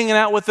shouldn't be hanging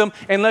out with them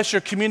unless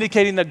you're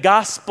communicating the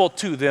gospel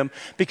to them,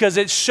 because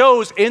it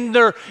shows in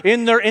their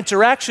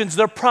interactions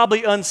they're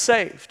probably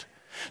unsaved.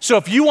 So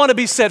if you want to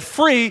be set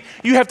free,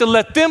 you have to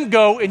let them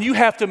go and you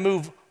have to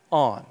move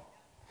on.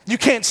 You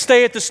can't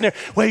stay at the snare.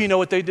 Well, you know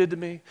what they did to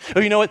me?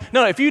 Or you know what?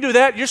 No, if you do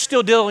that, you're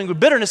still dealing with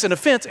bitterness and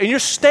offense, and you're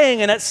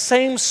staying in that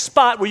same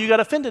spot where you got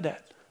offended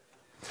at.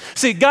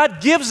 See,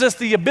 God gives us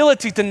the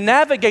ability to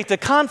navigate the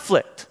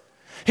conflict.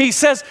 He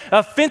says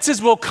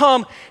offenses will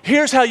come.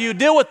 Here's how you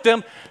deal with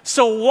them.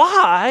 So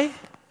why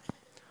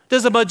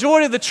does the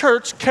majority of the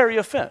church carry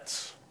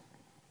offense?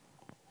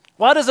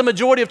 Why does the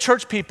majority of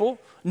church people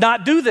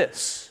not do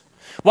this?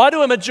 Why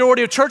do a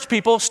majority of church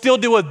people still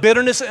deal with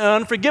bitterness and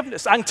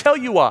unforgiveness? I can tell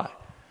you why.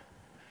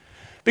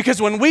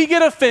 Because when we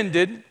get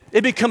offended,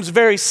 it becomes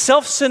very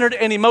self-centered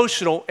and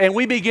emotional, and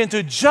we begin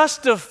to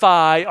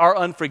justify our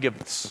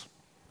unforgiveness.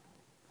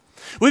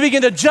 We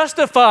begin to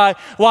justify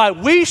why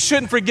we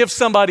shouldn't forgive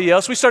somebody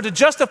else. We start to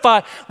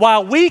justify why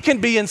we can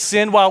be in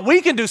sin, why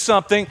we can do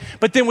something,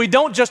 but then we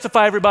don't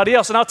justify everybody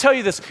else. And I'll tell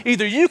you this,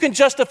 either you can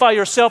justify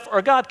yourself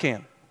or God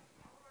can.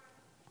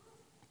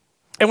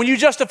 And when you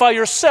justify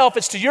yourself,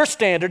 it's to your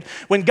standard.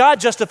 When God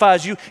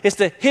justifies you, it's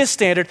to His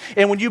standard.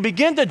 And when you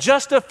begin to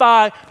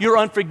justify your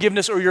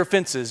unforgiveness or your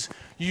offenses,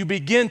 you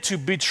begin to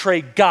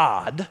betray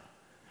God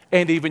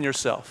and even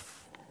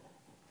yourself.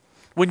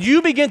 When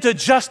you begin to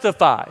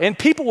justify, and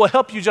people will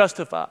help you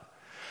justify,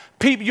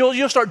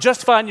 you'll start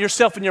justifying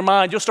yourself in your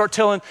mind. You'll start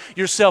telling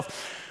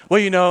yourself, well,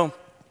 you know,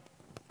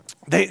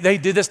 they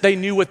did this, they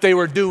knew what they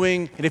were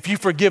doing, and if you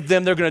forgive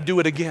them, they're going to do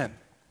it again.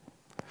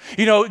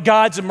 You know,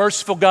 God's a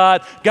merciful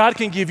God. God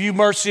can give you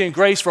mercy and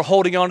grace for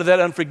holding on to that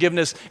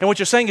unforgiveness. And what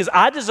you're saying is,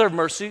 I deserve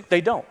mercy.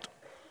 They don't.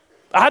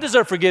 I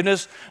deserve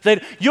forgiveness.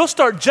 You'll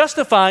start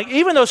justifying,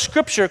 even though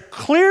Scripture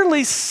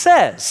clearly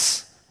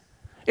says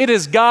it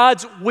is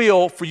God's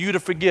will for you to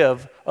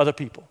forgive other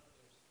people.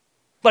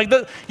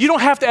 You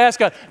don't have to ask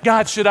God,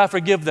 God, should I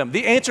forgive them?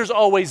 The answer is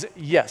always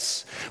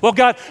yes. Well,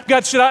 God,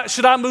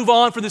 should I move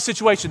on from this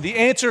situation? The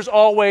answer is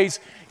always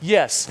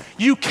yes.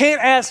 You can't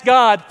ask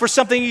God for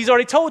something He's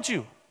already told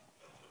you.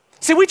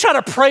 See, we try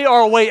to pray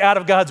our way out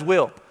of God's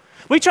will.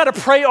 We try to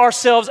pray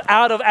ourselves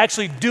out of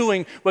actually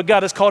doing what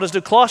God has called us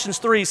to. Colossians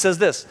 3 says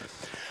this,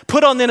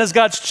 put on then as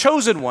God's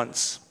chosen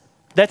ones,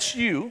 that's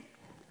you,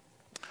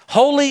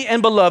 holy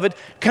and beloved,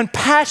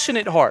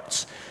 compassionate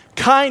hearts,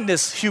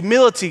 kindness,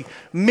 humility,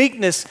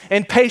 meekness,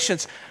 and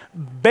patience,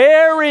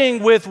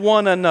 bearing with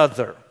one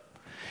another.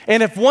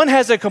 And if one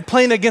has a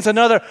complaint against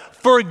another,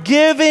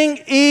 forgiving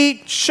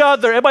each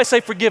other. Everybody say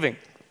forgiving.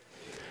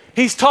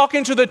 He's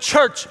talking to the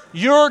church.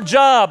 Your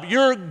job,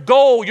 your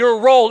goal,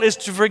 your role is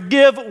to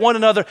forgive one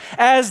another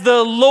as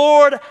the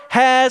Lord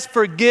has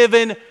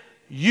forgiven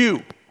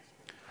you.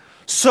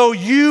 So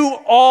you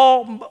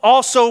all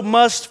also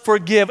must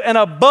forgive. And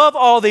above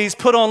all these,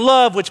 put on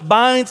love, which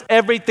binds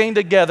everything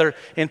together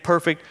in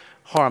perfect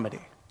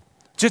harmony.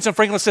 Jensen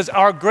Franklin says,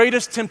 our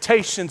greatest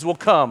temptations will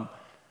come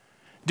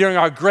during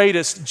our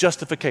greatest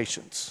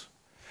justifications.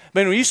 I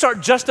mean, when you start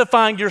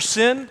justifying your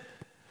sin,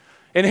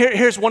 and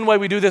here's one way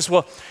we do this.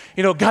 Well,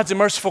 you know, God's a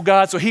merciful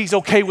God, so He's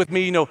okay with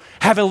me, you know,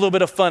 having a little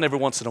bit of fun every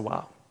once in a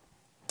while.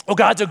 Oh,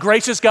 God's a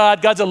gracious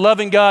God. God's a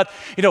loving God.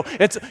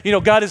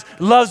 God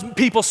loves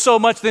people so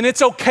much, then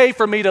it's okay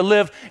for me to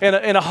live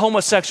in a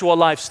homosexual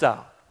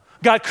lifestyle.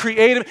 God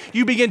created me.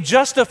 You begin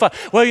justify.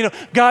 Well, you know,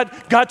 God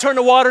turned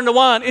the water into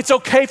wine. It's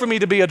okay for me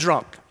to be a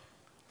drunk.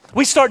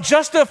 We start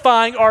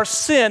justifying our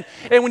sin,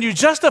 and when you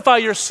justify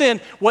your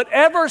sin,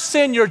 whatever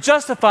sin you're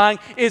justifying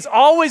is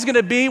always going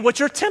to be what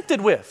you're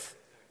tempted with.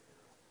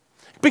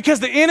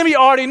 Because the enemy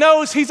already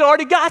knows he's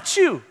already got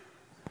you.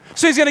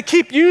 So he's going to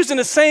keep using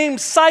the same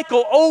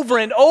cycle over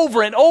and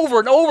over and over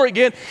and over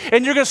again,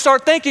 and you're going to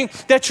start thinking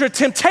that your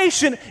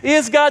temptation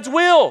is God's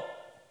will.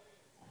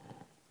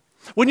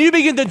 When you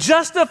begin to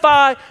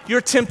justify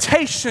your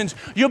temptations,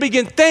 you'll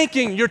begin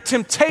thinking your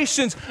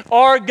temptations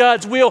are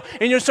God's will,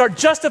 and you'll start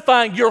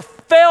justifying your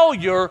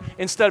failure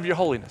instead of your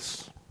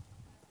holiness.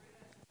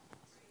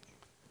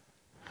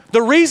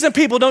 The reason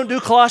people don't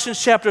do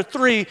Colossians chapter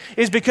 3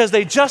 is because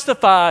they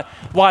justify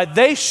why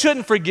they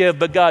shouldn't forgive,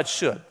 but God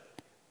should.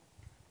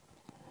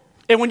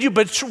 And when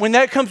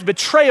that comes to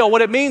betrayal,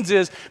 what it means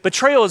is,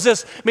 betrayal is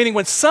this, meaning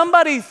when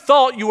somebody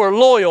thought you were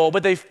loyal,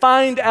 but they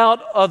find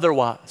out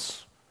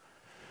otherwise.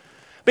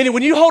 Meaning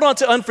when you hold on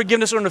to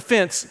unforgiveness or an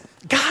offense,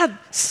 God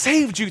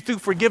saved you through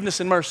forgiveness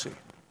and mercy.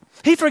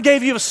 He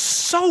forgave you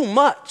so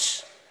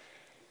much.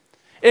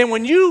 And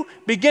when you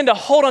begin to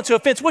hold on to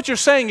offense, what you're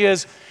saying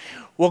is,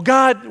 well,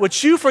 God,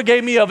 what you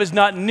forgave me of is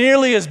not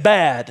nearly as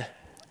bad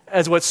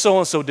as what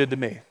so-and-so did to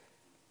me.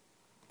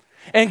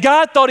 And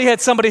God thought He had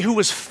somebody who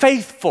was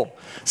faithful,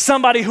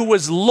 somebody who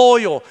was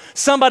loyal,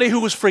 somebody who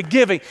was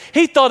forgiving.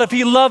 He thought if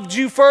He loved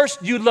you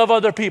first, you'd love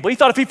other people. He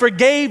thought if He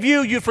forgave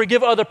you, you'd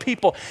forgive other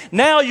people.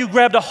 Now you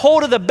grabbed a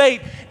hold of the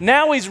bait.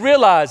 Now He's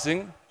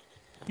realizing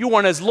you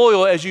weren't as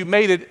loyal as you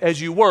made it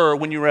as you were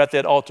when you were at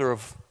that altar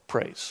of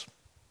praise.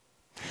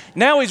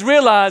 Now He's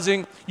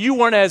realizing you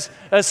weren't as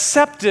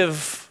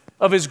acceptive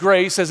of His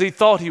grace as He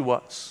thought He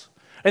was.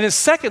 And then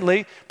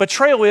secondly,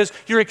 betrayal is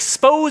you're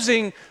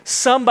exposing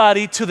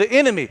somebody to the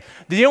enemy.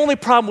 The only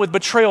problem with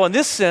betrayal in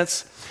this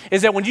sense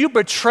is that when you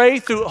betray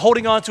through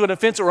holding on to an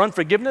offense or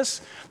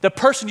unforgiveness, the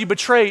person you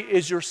betray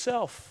is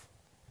yourself.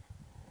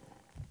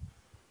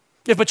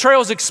 If betrayal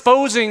is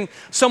exposing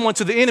someone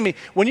to the enemy,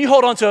 when you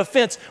hold on to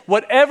offense,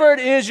 whatever it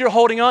is you're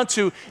holding on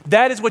to,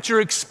 that is what you're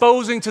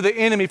exposing to the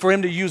enemy for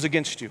him to use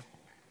against you.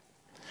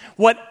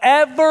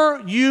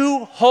 Whatever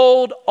you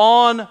hold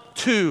on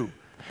to,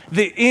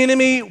 the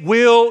enemy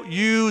will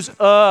use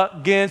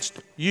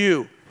against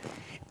you.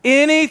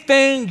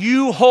 Anything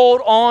you hold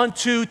on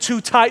to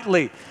too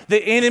tightly,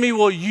 the enemy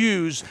will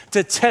use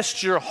to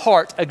test your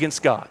heart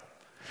against God.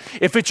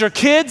 If it's your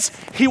kids,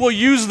 he will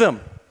use them.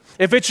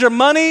 If it's your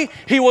money,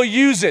 he will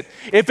use it.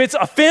 If it's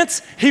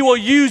offense, he will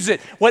use it.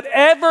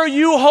 Whatever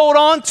you hold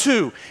on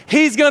to,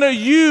 he's going to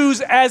use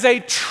as a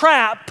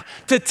trap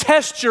to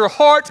test your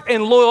heart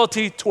and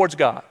loyalty towards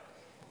God.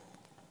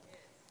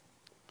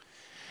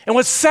 And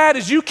what's sad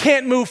is you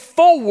can't move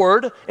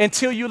forward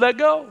until you let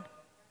go.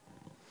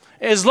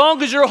 As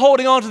long as you're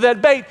holding on to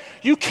that bait,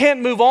 you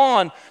can't move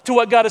on to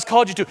what God has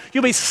called you to.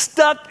 You'll be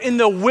stuck in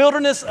the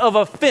wilderness of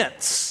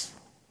offense,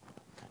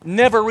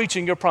 never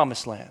reaching your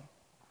promised land.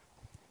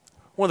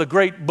 One of the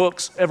great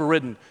books ever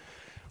written,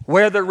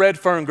 Where the Red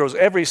Fern Grows.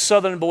 Every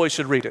Southern boy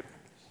should read it.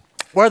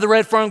 Where the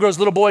red fern grows,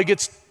 little boy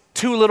gets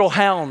 2 little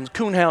hounds,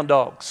 coonhound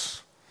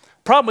dogs.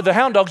 Problem with the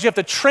hound dogs, you have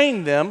to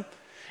train them.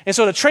 And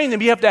so to train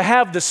them, you have to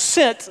have the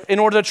scent in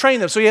order to train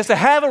them. So he has to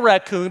have a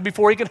raccoon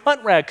before he can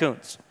hunt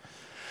raccoons.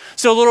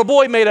 So the little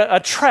boy made a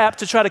trap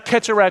to try to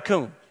catch a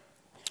raccoon.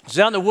 He's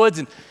out in the woods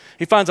and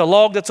he finds a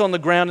log that's on the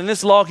ground. And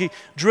this log, he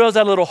drills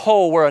out a little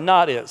hole where a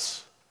knot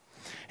is.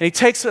 And he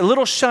takes a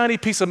little shiny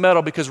piece of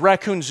metal because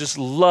raccoons just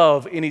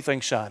love anything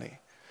shiny.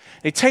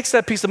 And he takes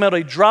that piece of metal,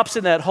 he drops it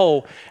in that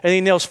hole, and he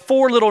nails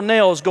 4 little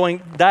nails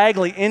going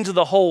diagonally into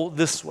the hole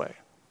this way.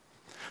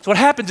 So what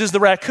happens is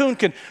the raccoon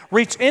can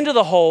reach into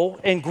the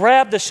hole and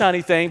grab the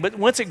shiny thing, but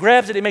once it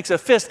grabs it, it makes a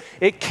fist.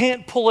 It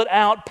can't pull it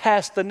out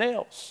past the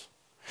nails.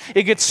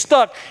 It gets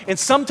stuck, and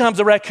sometimes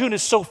the raccoon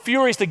is so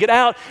furious to get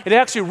out, it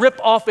actually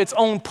rips off its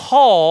own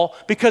paw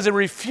because it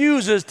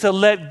refuses to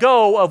let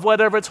go of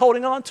whatever it's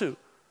holding on to.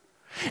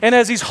 And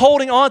as he's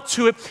holding on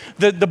to it,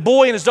 the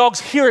boy and his dogs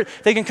hear it.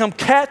 They can come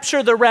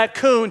capture the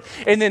raccoon,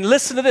 and then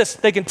listen to this.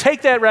 They can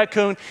take that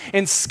raccoon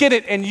and skin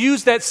it and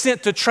use that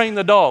scent to train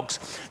the dogs.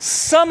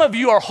 Some of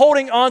you are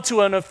holding on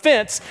to an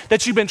offense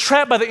that you've been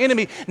trapped by the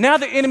enemy. Now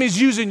the enemy's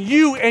using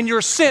you and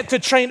your scent to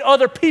train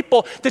other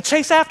people to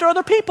chase after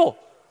other people.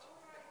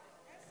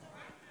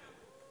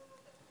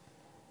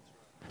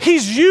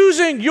 He's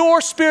using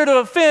your spirit of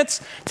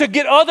offense to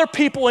get other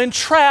people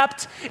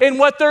entrapped in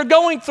what they're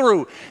going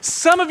through.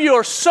 Some of you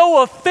are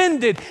so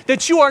offended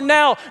that you are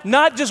now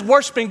not just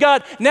worshiping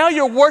God, now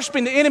you're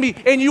worshiping the enemy,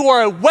 and you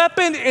are a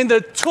weapon in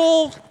the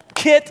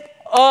toolkit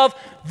of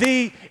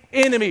the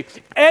enemy.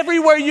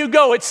 Everywhere you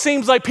go, it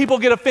seems like people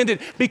get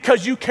offended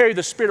because you carry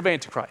the spirit of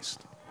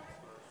Antichrist.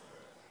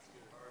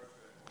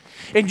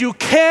 And you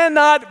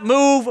cannot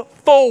move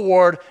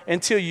forward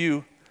until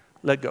you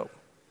let go.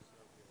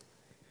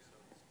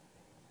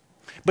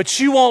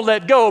 But you won't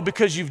let go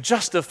because you've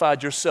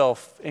justified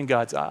yourself in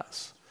God's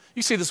eyes.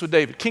 You see this with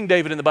David, King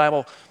David in the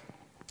Bible,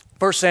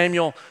 1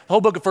 Samuel, the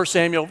whole book of 1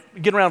 Samuel,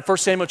 get around 1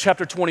 Samuel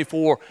chapter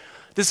 24.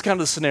 This is kind of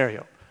the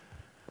scenario.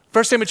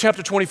 1 Samuel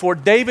chapter 24,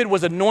 David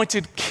was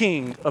anointed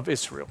king of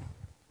Israel.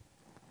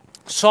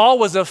 Saul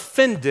was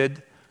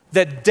offended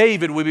that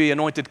David would be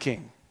anointed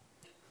king.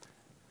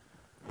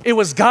 It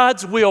was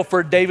God's will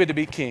for David to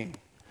be king.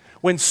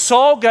 When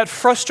Saul got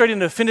frustrated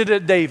and offended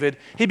at David,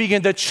 he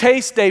began to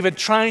chase David,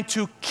 trying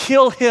to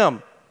kill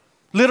him.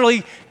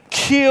 Literally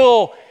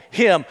kill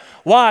him.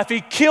 Why? If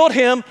he killed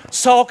him,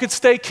 Saul could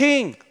stay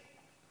king.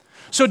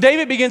 So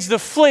David begins to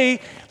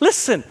flee.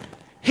 Listen,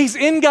 he's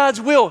in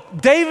God's will.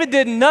 David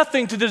did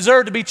nothing to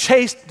deserve to be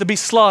chased, to be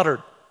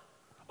slaughtered.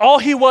 All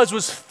he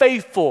was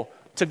faithful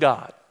to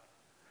God.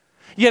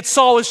 Yet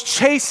Saul is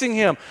chasing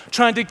him,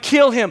 trying to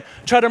kill him,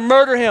 trying to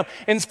murder him.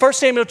 In 1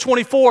 Samuel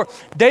 24,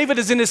 David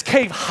is in his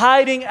cave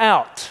hiding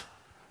out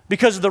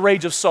because of the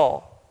rage of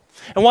Saul.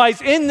 And while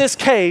he's in this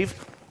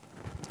cave,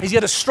 he's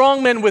got a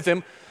strong man with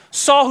him.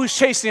 Saul, who's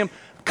chasing him,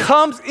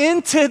 comes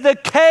into the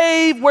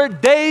cave where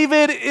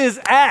David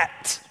is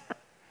at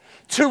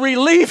to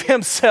relieve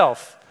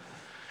himself.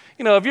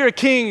 You know, if you're a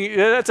king,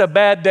 that's a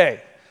bad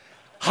day.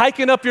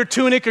 Hiking up your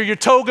tunic or your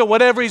toga,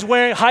 whatever he's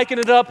wearing, hiking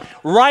it up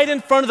right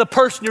in front of the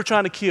person you're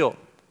trying to kill.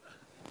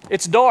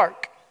 It's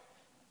dark.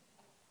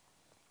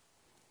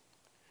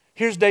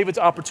 Here's David's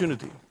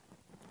opportunity.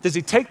 Does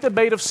he take the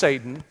bait of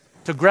Satan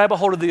to grab a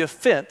hold of the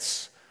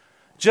offense,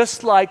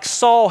 just like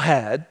Saul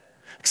had?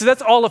 Because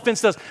that's all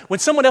offense does. When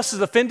someone else is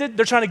offended,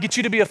 they're trying to get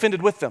you to be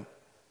offended with them.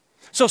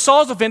 So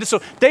Saul's offended,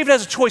 so David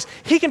has a choice.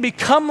 He can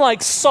become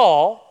like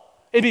Saul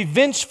and be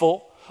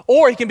vengeful,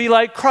 or he can be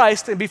like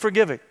Christ and be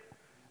forgiving.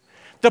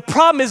 The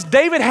problem is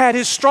David had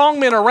his strong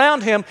men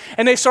around him,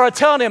 and they started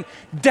telling him,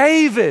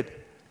 David,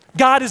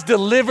 God has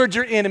delivered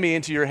your enemy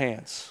into your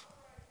hands.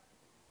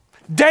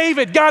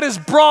 David, God has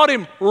brought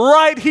him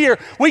right here.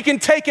 We can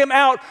take him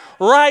out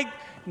right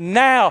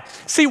now.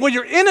 See, when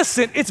you're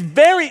innocent, it's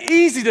very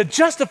easy to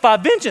justify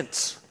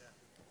vengeance.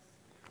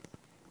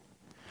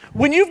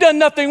 When you've done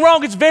nothing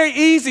wrong, it's very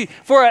easy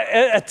for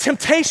a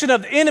temptation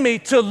of the enemy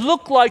to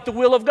look like the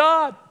will of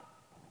God.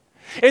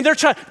 And they're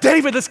trying,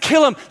 David, let's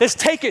kill him, let's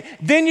take it.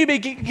 Then you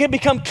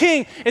become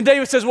king. And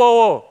David says,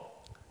 whoa,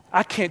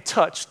 I can't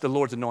touch the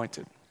Lord's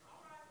anointed.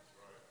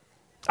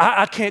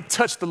 I can't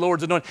touch the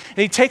Lord's anointed. And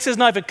he takes his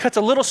knife and cuts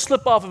a little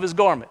slip off of his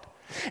garment.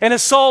 And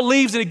as Saul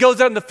leaves and he goes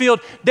out in the field,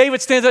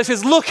 David stands up and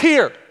says, look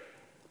here.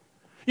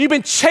 You've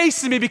been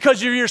chasing me because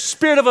of your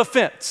spirit of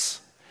offense.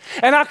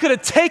 And I could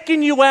have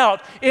taken you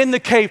out in the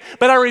cave,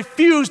 but I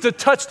refused to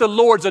touch the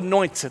Lord's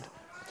anointed.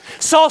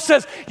 Saul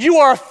says, you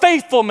are a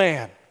faithful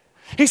man.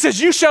 He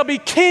says, you shall be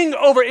king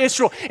over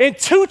Israel. And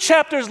 2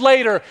 chapters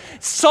later,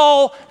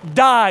 Saul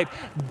died.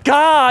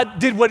 God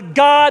did what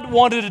God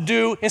wanted to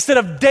do instead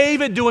of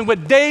David doing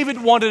what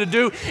David wanted to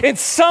do. And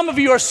some of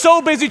you are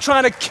so busy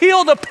trying to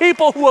kill the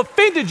people who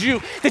offended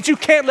you that you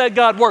can't let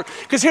God work.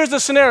 Because here's the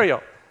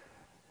scenario.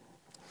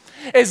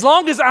 As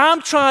long as I'm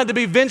trying to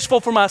be vengeful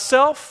for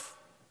myself,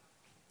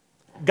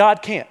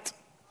 God can't.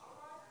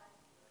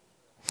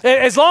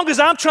 As long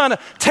as I'm trying to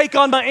take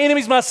on my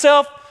enemies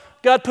myself,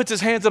 God puts his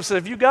hands up and says,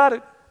 if you got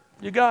it,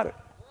 you got it.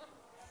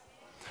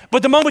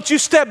 But the moment you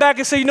step back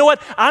and say, you know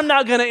what, I'm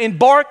not going to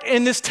embark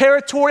in this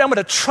territory, I'm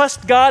going to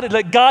trust God and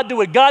let God do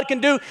what God can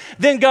do,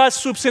 then God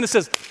swoops in and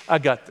says, I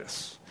got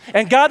this.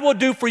 And God will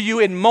do for you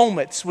in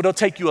moments what it'll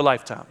take you a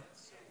lifetime.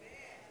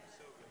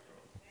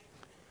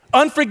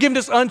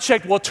 Unforgiveness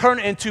unchecked will turn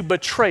into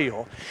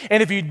betrayal.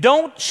 And if you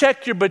don't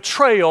check your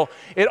betrayal,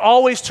 it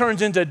always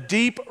turns into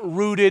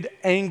deep-rooted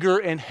anger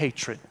and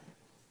hatred.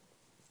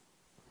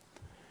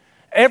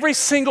 Every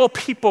single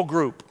people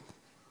group,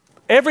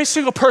 every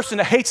single person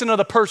that hates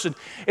another person,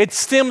 it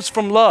stems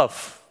from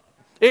love.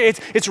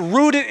 It's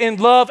rooted in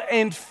love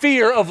and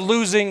fear of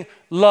losing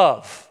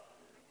love.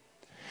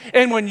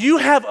 And when you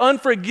have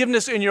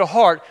unforgiveness in your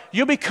heart,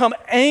 you'll become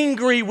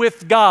angry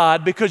with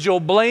God because you'll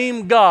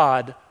blame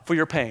God for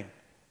your pain.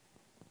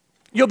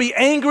 You'll be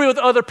angry with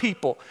other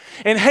people.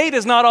 And hate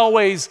is not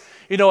always,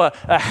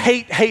 a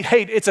hate.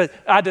 It's a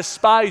I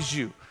despise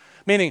you.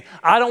 Meaning,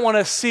 I don't want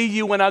to see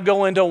you when I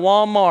go into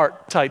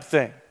Walmart type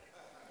thing.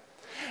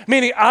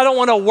 Meaning, I don't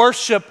want to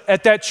worship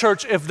at that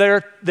church if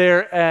they're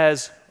there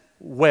as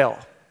well.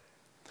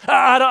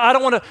 I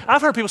don't want to,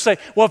 I've heard people say,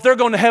 well, if they're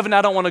going to heaven,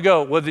 I don't want to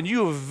go. Well, then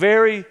you have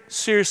very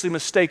seriously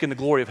mistaken the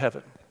glory of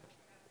heaven.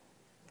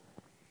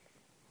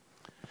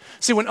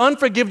 See, when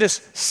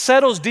unforgiveness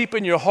settles deep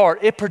in your heart,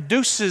 it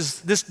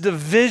produces this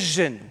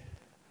division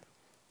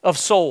of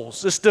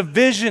souls, this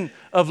division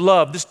of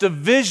love, this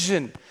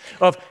division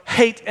of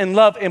hate and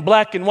love in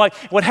black and white.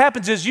 What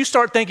happens is you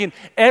start thinking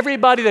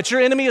everybody that's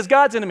your enemy is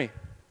God's enemy.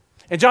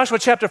 In Joshua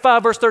chapter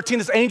 5, verse 13,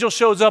 this angel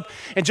shows up,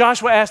 and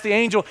Joshua asks the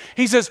angel,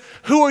 he says,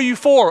 who are you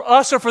for,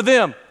 us or for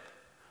them?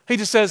 He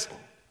just says,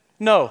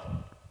 no.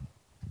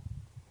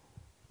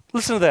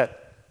 Listen to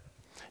that.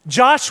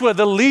 Joshua,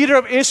 the leader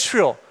of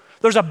Israel,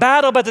 there's a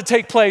battle about to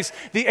take place.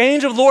 The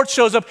angel of the Lord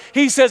shows up.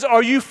 He says,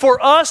 are you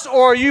for us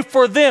or are you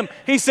for them?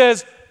 He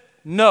says,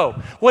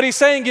 no. What he's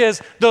saying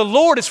is, the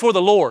Lord is for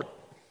the Lord.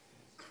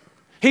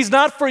 He's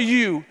not for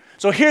you.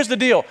 So here's the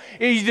deal.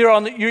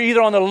 You're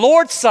either on the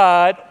Lord's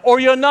side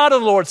or you're not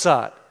on the Lord's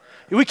side.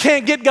 We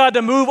can't get God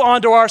to move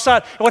onto our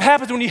side. And what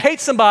happens when you hate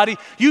somebody,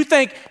 you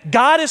think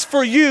God is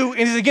for you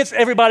and he's against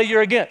everybody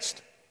you're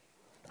against.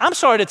 I'm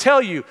sorry to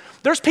tell you,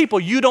 there's people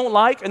you don't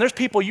like and there's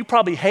people you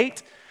probably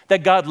hate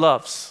that God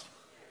loves.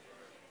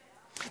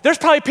 There's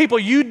probably people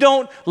you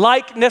don't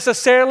like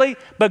necessarily,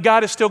 but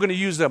God is still going to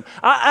use them.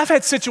 I've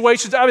had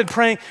situations, I've been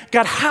praying,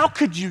 God, how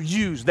could you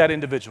use that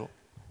individual?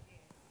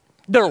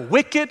 They're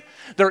wicked,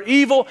 they're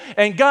evil,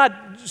 and God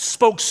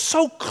spoke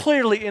so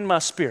clearly in my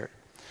spirit.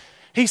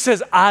 He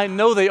says, I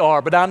know they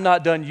are, but I'm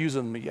not done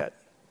using them yet.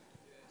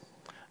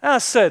 And I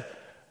said,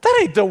 that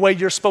ain't the way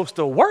you're supposed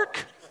to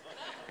work.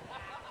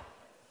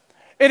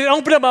 And it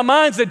opened up my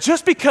mind that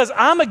just because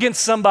I'm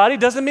against somebody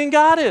doesn't mean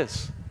God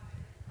is.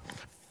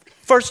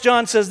 1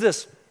 John says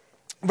this,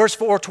 verse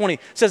 4:20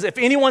 says, if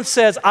anyone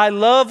says, I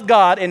love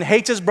God and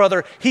hates his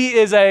brother, he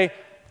is a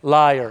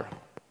liar.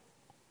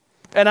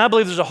 And I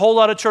believe there's a whole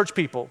lot of church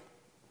people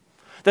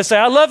that say,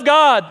 I love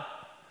God,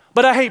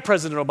 but I hate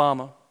President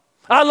Obama.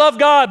 I love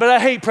God, but I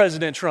hate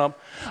President Trump.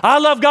 I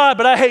love God,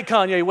 but I hate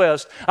Kanye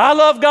West. I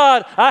love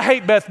God, I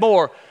hate Beth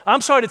Moore.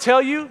 I'm sorry to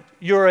tell you,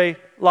 you're a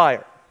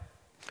liar.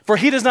 For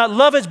he does not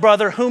love his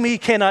brother whom he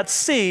cannot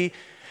see.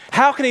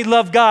 How can he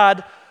love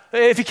God?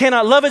 If he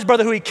cannot love his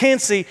brother who he can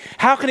see,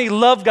 how can he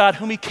love God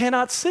whom he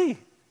cannot see?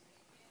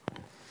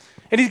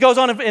 And he goes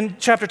on in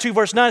chapter 2,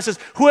 verse 9, it says,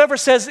 whoever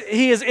says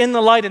he is in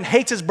the light and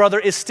hates his brother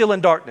is still in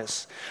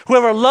darkness.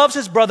 Whoever loves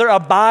his brother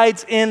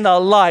abides in the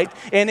light,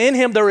 and in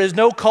him there is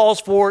no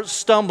cause for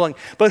stumbling.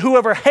 But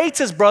whoever hates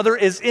his brother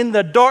is in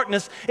the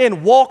darkness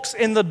and walks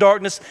in the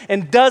darkness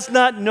and does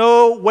not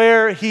know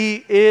where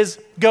he is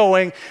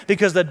going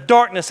because the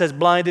darkness has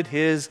blinded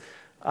his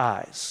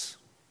eyes.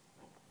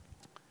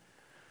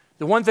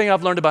 The one thing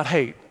I've learned about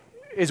hate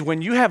is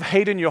when you have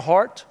hate in your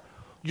heart,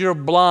 you're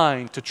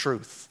blind to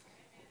truth.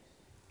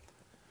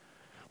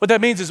 What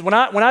that means is when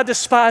I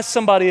despise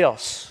somebody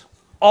else,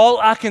 all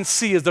I can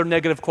see is their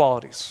negative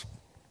qualities.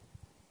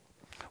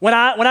 When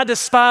I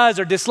despise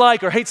or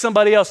dislike or hate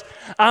somebody else,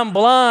 I'm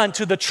blind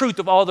to the truth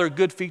of all their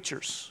good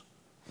features.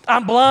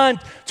 I'm blind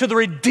to the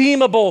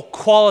redeemable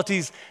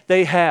qualities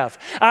they have.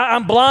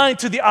 I'm blind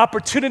to the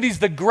opportunities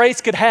that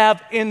grace could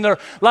have in their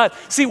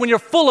life. See, when you're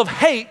full of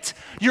hate,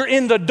 you're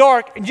in the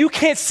dark and you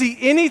can't see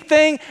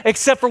anything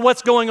except for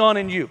what's going on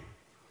in you.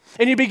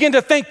 And you begin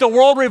to think the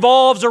world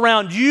revolves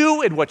around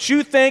you and what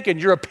you think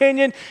and your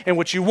opinion and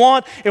what you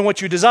want and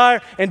what you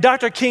desire. And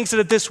Dr. King said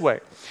it this way,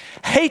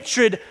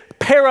 hatred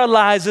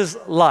paralyzes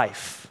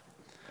life,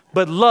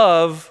 but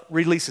love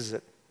releases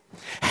it.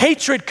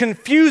 Hatred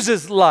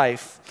confuses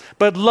life,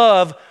 but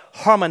love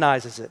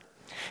harmonizes it.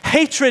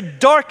 Hatred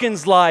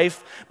darkens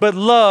life, but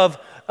love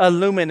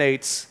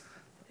illuminates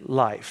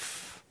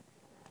life.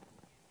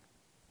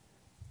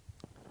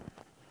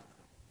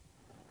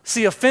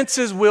 See,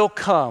 offenses will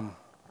come,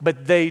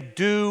 but they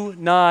do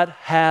not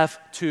have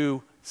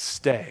to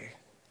stay.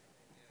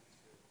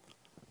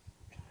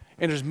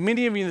 And there's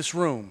many of you in this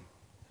room,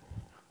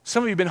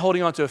 some of you have been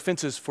holding on to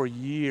offenses for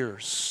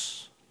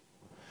years.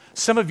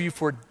 Some of you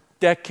for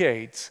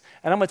decades.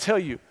 And I'm going to tell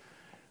you,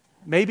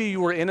 maybe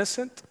you were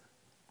innocent,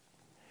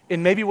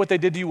 and maybe what they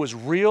did to you was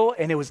real,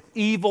 and it was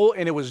evil,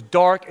 and it was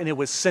dark, and it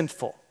was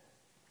sinful.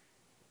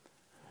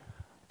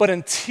 But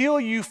until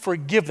you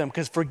forgive them,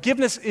 because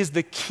forgiveness is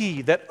the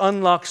key that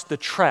unlocks the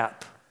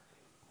trap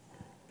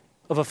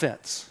of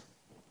offense.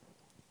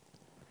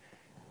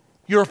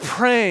 You're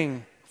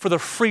praying for the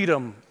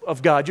freedom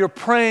of God. You're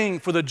praying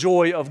for the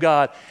joy of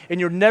God, and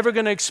you're never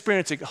going to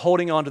experience it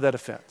holding on to that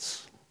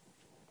offense.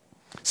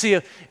 See,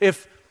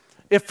 if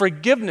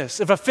forgiveness,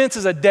 if offense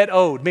is a debt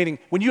owed, meaning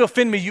when you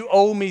offend me, you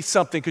owe me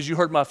something because you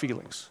hurt my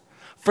feelings.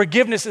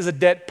 Forgiveness is a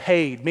debt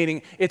paid,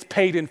 meaning it's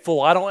paid in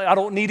full. I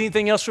don't need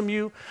anything else from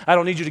you. I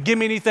don't need you to give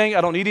me anything.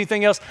 I don't need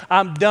anything else.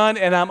 I'm done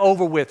and I'm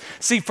over with.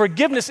 See,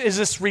 forgiveness is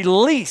this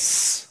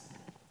release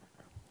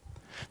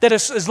that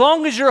as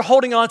long as you're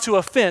holding on to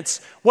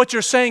offense, what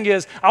you're saying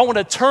is, I want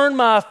to turn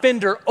my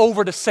offender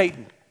over to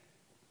Satan.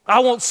 I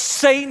want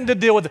Satan to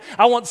deal with it.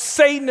 I want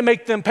Satan to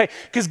make them pay.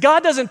 Because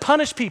God doesn't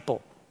punish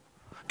people.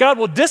 God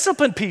will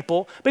discipline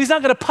people, but he's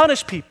not going to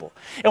punish people.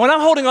 And when I'm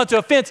holding on to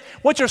offense,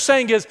 what you're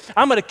saying is,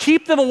 I'm going to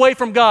keep them away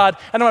from God,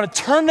 and I'm going to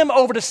turn them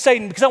over to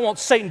Satan because I want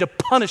Satan to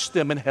punish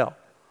them in hell.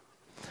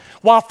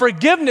 While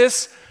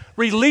forgiveness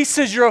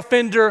releases your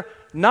offender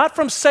not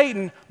from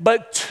Satan,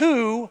 but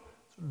to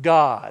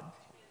God.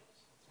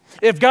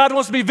 If God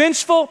wants to be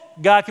vengeful,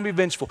 God can be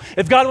vengeful.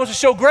 If God wants to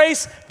show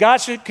grace, God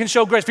can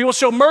show grace. If he wants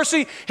to show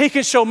mercy, he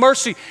can show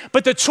mercy.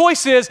 But the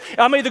choice is,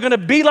 I'm either going to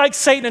be like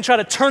Satan and try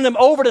to turn them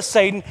over to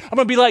Satan, I'm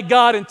going to be like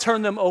God and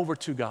turn them over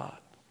to God.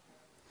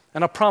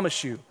 And I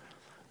promise you,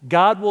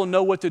 God will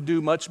know what to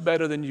do much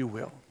better than you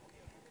will.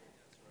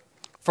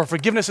 For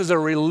forgiveness is a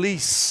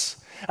release.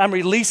 I'm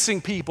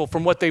releasing people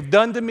from what they've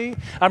done to me.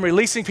 I'm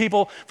releasing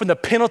people from the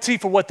penalty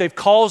for what they've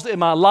caused in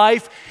my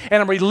life.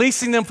 And I'm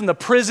releasing them from the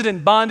prison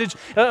and bondage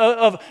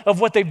of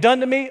what they've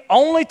done to me,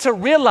 only to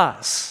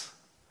realize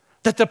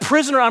that the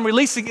prisoner I'm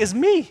releasing is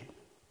me.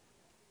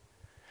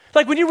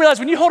 Like when you realize,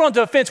 when you hold on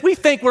to offense, we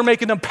think we're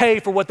making them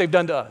pay for what they've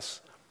done to us.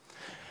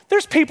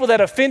 There's people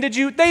that offended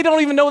you. They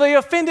don't even know they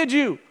offended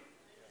you.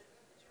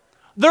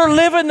 They're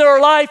living their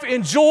life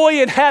in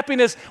joy and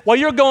happiness while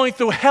you're going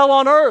through hell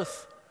on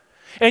earth.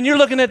 And you're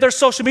looking at their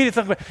social media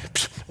thinking,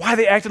 why are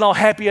they acting all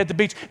happy at the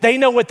beach? They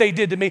know what they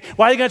did to me.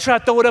 Why are they going to try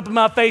to throw it up in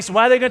my face?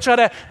 Why are they going to try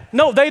to?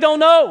 No, they don't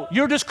know.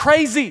 You're just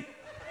crazy.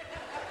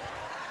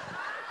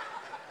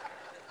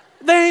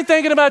 They ain't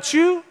thinking about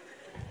you.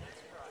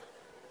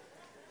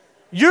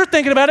 You're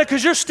thinking about it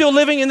because you're still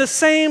living in the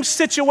same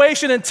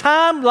situation and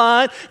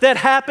timeline that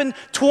happened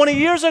 20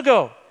 years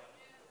ago.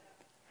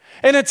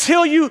 And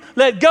until you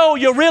let go,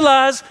 you'll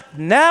realize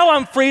now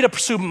I'm free to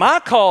pursue my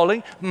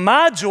calling,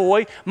 my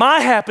joy, my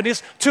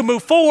happiness, to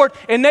move forward,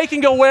 and they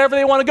can go wherever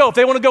they want to go. If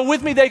they want to go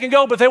with me, they can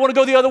go, but if they want to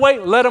go the other way,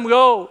 let them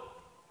go.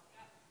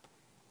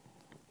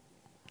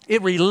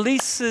 It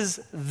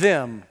releases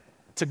them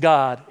to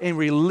God and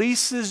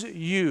releases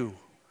you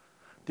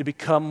to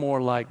become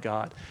more like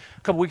God.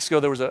 A couple weeks ago,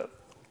 there was a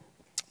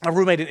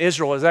roommate in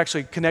Israel who was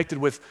actually connected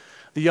with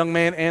the young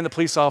man and the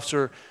police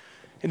officer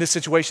in this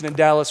situation in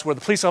Dallas where the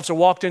police officer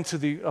walked into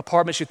the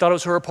apartment. She thought it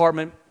was her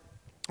apartment.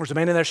 There was a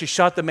man in there. She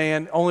shot the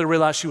man, only to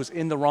realize she was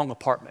in the wrong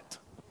apartment.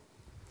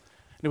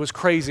 And it was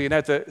crazy. And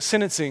at the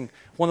sentencing,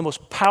 one of the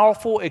most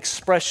powerful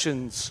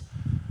expressions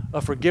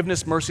of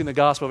forgiveness, mercy, and the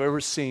gospel I've ever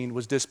seen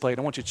was displayed.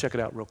 I want you to check it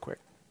out real quick.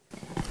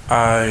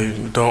 I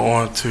don't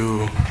want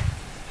to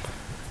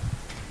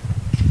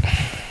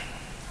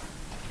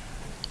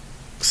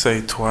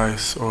say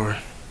twice or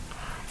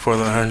for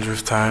the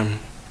 100th time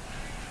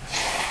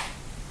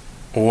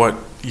what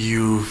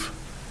you've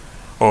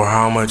or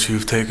how much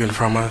you've taken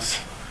from us.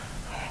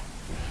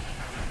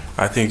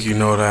 I think you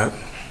know that.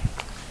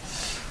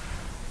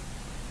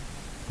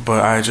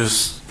 But I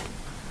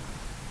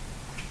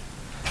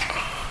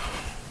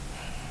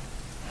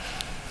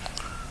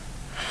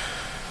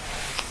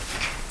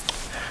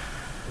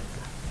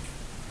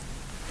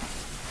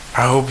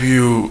hope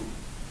you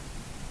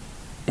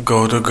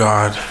go to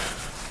God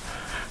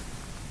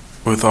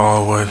with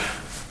all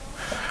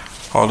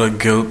the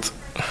guilt,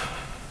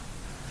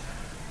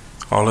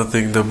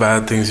 the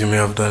bad things you may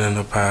have done in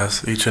the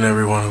past. Each and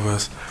every one of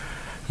us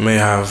may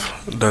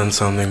have done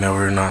something that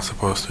we're not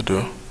supposed to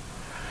do.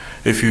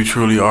 If you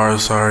truly are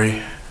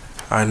sorry,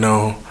 I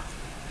know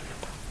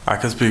I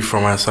can speak for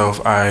myself.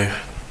 I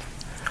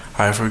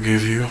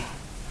forgive you.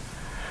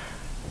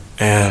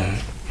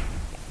 And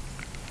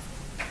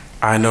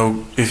I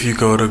know if you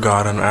go to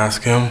God and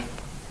ask Him,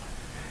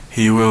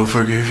 He will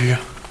forgive you.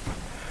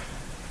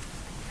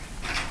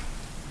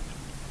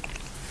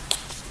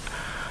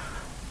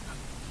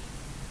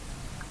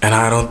 And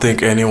I don't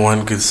think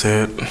anyone could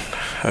say it.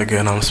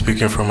 Again, I'm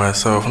speaking for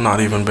myself, not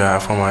even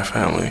behalf of my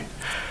family.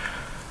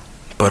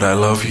 But I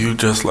love you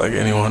just like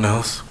anyone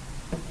else.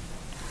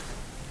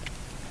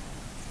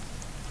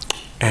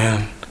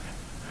 And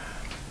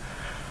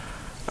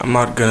I'm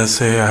not gonna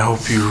say I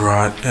hope you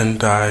rot and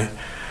die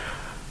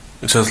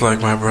just like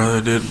my brother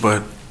did,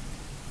 but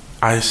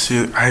I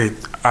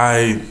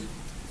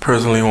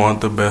personally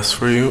want the best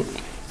for you.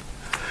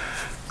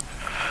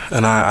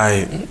 And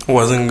I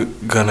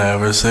wasn't gonna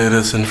ever say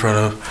this in front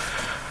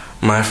of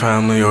my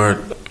family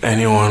or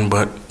anyone,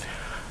 but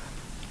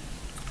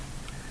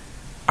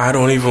I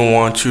don't even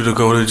want you to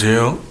go to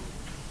jail.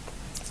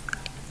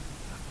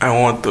 I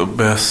want the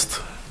best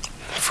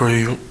for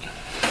you.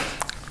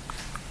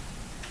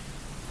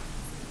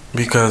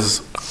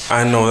 Because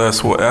I know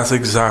that's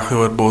exactly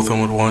what both of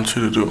them would want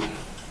you to do.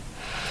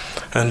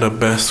 And the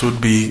best would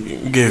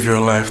be give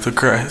your life to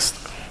Christ.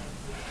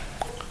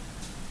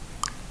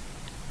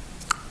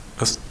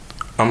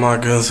 I'm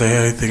not going to say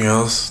anything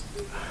else.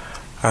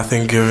 I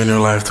think giving your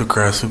life to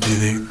Christ would be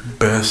the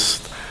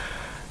best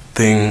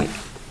thing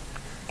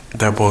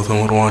that both of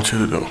them would want you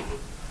to do.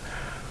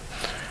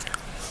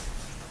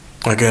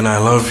 Again, I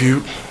love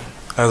you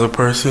as a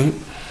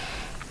person.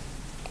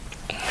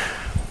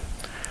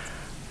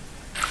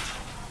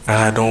 And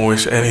I don't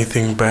wish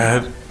anything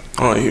bad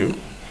on you.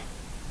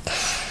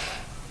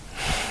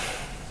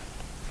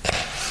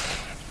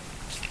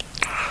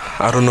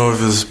 I don't know if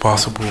this is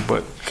possible,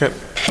 but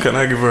can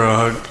I give her a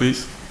hug,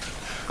 please?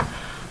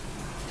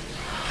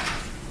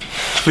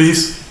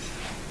 Please?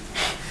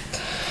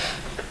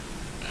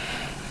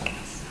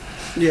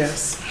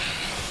 Yes.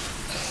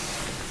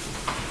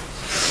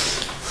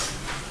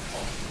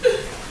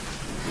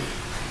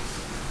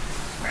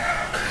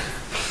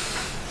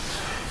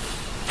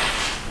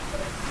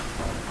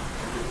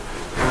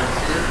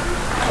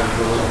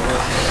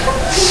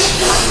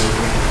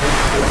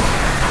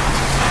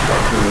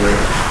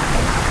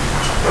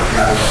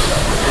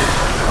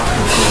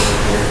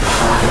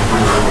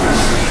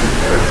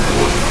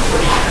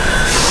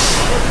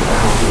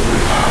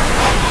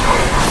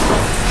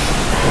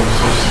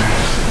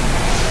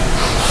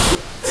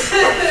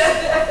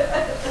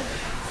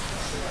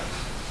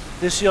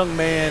 This young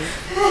man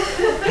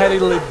had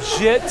a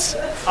legit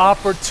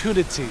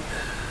opportunity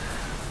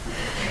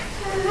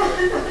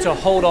to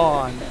hold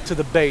on to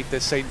the bait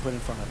that Satan put in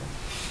front of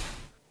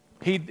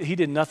him. He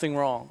did nothing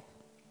wrong.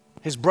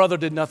 His brother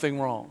did nothing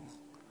wrong.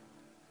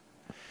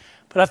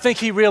 But I think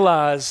he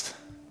realized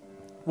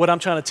what I'm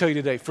trying to tell you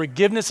today.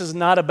 Forgiveness is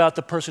not about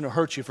the person who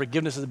hurt you.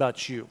 Forgiveness is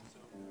about you.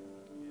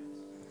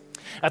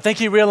 I think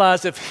he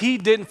realized if he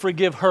didn't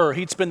forgive her,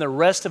 he'd spend the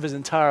rest of his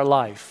entire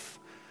life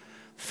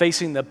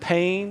facing the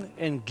pain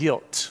and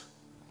guilt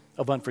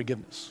of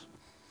unforgiveness.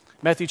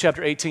 Matthew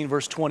chapter 18,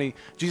 verse 20,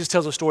 Jesus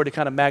tells a story to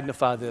kind of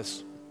magnify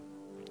this.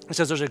 He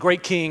says there's a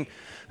great king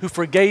who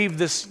forgave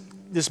this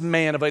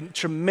man of a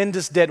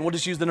tremendous debt, and we'll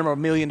just use the number $1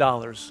 million.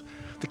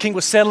 The king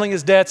was settling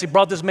his debts. He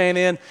brought this man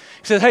in.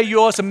 He said, hey, you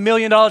owe us $1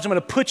 million. I'm going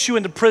to put you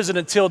into prison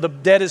until the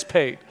debt is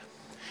paid.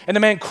 And the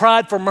man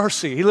cried for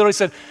mercy. He literally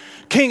said,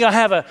 King, I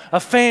have a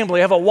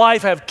family, I have a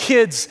wife, I have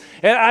kids,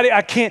 and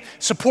I can't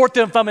support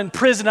them if I'm in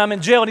prison, I'm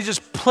in jail. And he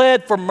just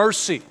pled for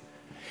mercy.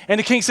 And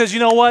the king says, you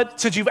know what?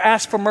 Since you've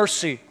asked for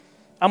mercy,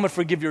 I'm going to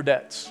forgive your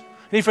debts.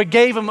 And he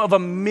forgave him of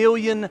 $1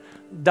 million.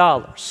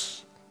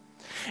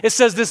 It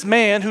says this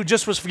man who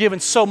just was forgiven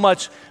so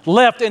much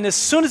left, and as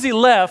soon as he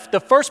left,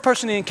 the first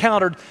person he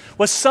encountered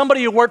was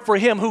somebody who worked for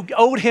him who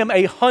owed him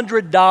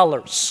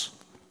 $100.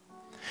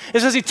 It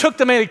says he took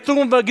the man, he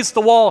threw him against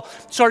the wall,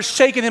 started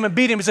shaking him and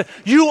beating him. He said,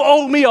 you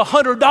owe me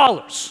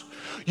 $100.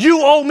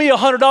 You owe me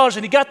 $100.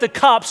 And he got the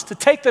cops to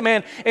take the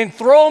man and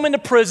throw him into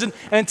prison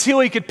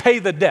until he could pay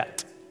the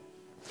debt.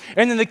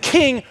 And then the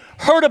king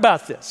heard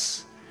about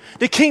this.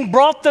 The king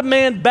brought the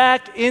man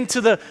back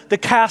into the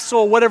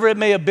castle, whatever it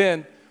may have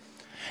been.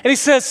 And he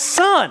says,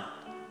 son,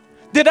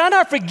 did I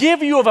not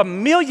forgive you of $1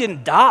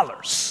 million?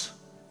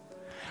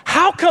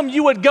 How come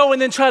you would go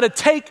and then try to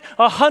take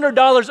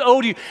 $100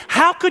 owed you?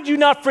 How could you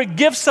not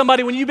forgive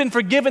somebody when you've been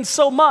forgiven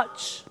so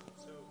much?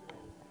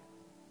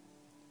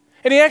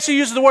 And he actually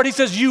uses the word, he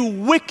says, you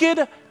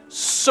wicked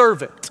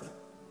servant.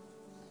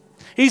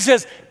 He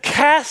says,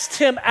 cast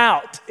him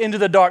out into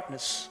the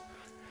darkness.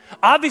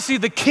 Obviously,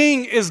 the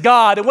king is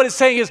God. And what it's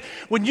saying is,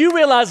 when you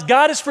realize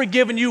God has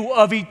forgiven you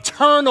of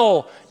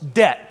eternal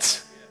debt,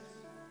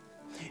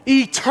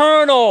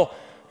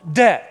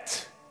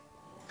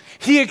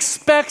 He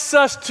expects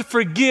us to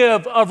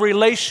forgive of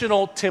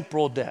relational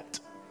temporal debt.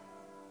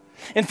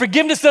 And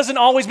forgiveness doesn't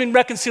always mean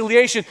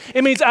reconciliation.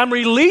 It means I'm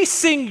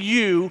releasing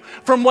you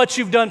from what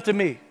you've done to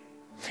me.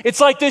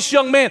 It's like this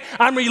young man.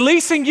 I'm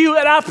releasing you,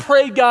 and I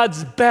pray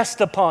God's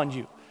best upon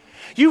you.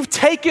 You've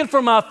taken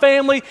from my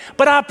family,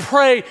 but I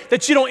pray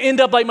that you don't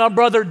end up like my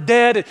brother,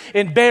 dead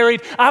and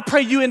buried. I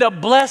pray you end up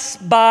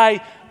blessed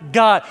by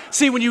God.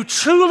 See, when you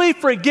truly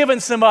forgiven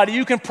somebody,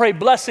 you can pray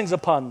blessings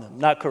upon them,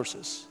 not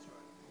curses.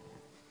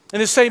 In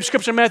the same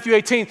scripture, Matthew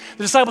 18,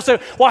 the disciples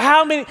said, well,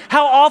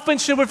 how often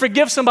should we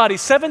forgive somebody?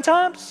 7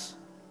 times?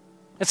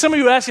 And some of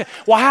you are asking,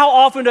 well, how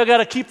often do I got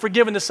to keep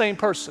forgiving the same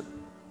person?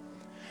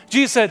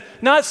 Jesus said,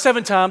 not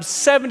 7 times,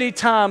 70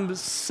 times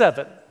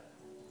 7.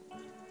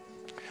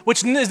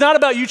 Which is not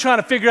about you trying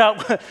to figure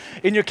out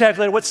in your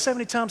calculator, what's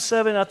 70 times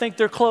 7? I think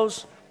they're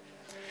close.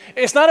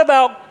 It's not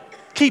about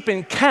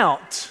keeping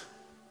count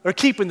or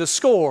keeping the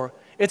score.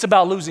 It's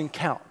about losing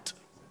count.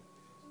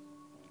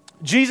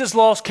 Jesus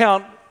lost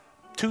count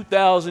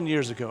 2,000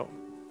 years ago.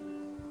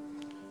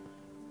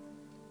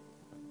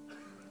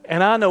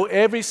 And I know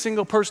every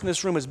single person in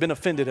this room has been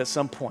offended at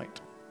some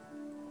point.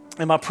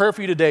 And my prayer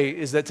for you today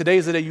is that today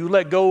is the day you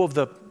let go of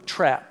the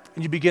trap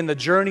and you begin the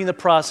journey in the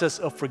process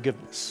of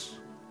forgiveness.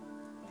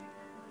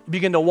 You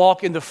begin to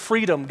walk in the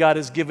freedom God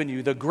has given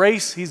you, the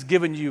grace He's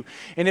given you,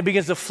 and it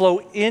begins to flow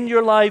in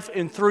your life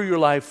and through your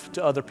life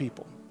to other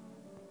people.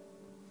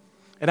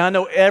 And I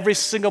know every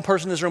single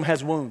person in this room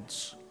has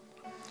wounds.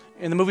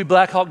 In the movie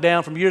Black Hawk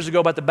Down from years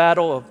ago about the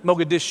Battle of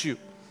Mogadishu,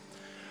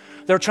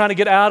 they're trying to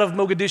get out of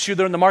Mogadishu.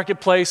 They're in the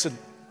marketplace, and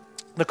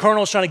the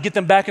colonel is trying to get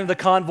them back into the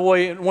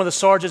convoy. And one of the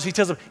sergeants, he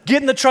tells them,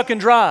 get in the truck and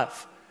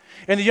drive.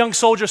 And the young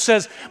soldier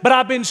says, but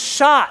I've been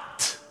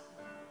shot.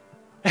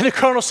 And the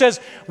colonel says,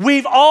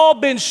 we've all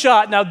been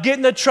shot. Now get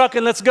in the truck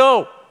and let's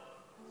go.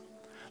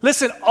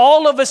 Listen,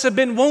 all of us have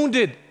been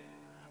wounded.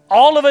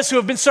 All of us who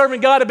have been serving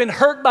God have been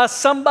hurt by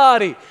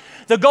somebody.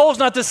 The goal is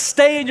not to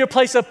stay in your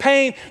place of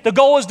pain. The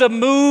goal is to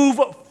move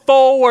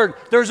forward.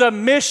 There's a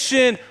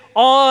mission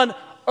on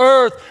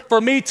earth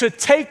for me to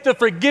take the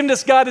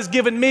forgiveness God has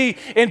given me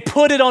and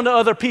put it onto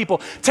other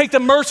people. Take the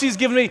mercy He's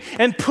given me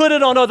and put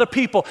it on other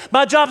people.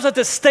 My job is not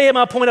to stay at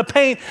my point of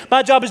pain.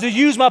 My job is to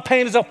use my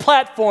pain as a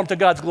platform to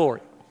God's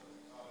glory.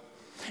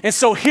 And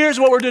so here's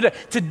what we're doing today.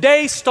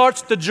 Today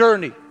starts the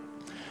journey.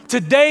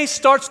 Today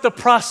starts the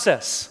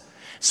process.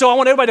 So I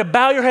want everybody to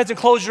bow your heads and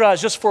close your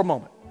eyes just for a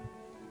moment.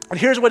 And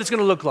here's what it's going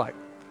to look like.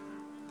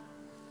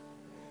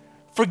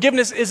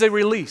 Forgiveness is a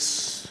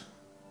release.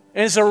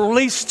 And it's a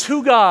release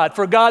to God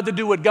for God to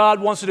do what God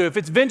wants to do. If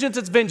it's vengeance,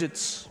 it's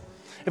vengeance.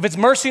 If it's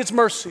mercy, it's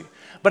mercy.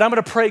 But I'm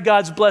going to pray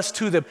God's blessed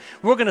to them.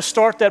 We're going to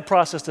start that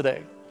process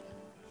today.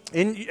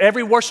 In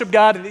every worship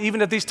God, and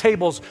even at these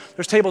tables,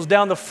 there's tables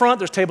down the front,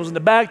 there's tables in the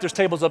back, there's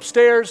tables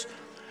upstairs,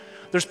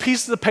 there's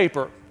pieces of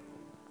paper.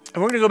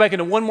 And we're going to go back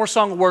into one more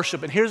song of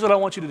worship. And here's what I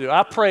want you to do.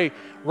 I pray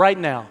right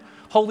now,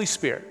 Holy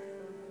Spirit,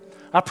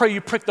 I pray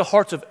you prick the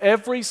hearts of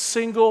every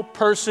single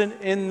person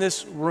in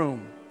this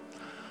room.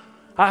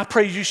 I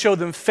pray you show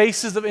them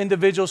faces of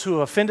individuals who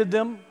have offended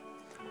them,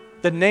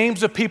 the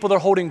names of people they're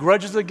holding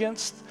grudges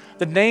against,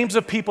 the names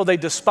of people they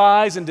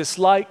despise and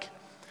dislike.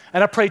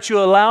 And I pray that you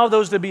allow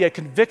those to be a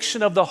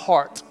conviction of the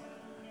heart.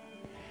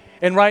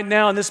 And right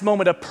now in this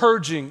moment, a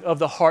purging of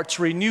the heart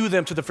to renew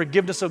them to the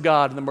forgiveness of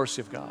God and the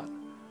mercy of God.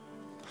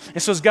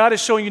 And so as God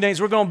is showing you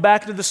names, we're going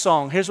back into the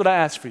song. Here's what I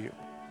ask for you.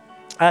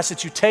 I ask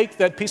that you take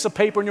that piece of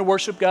paper in your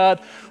worship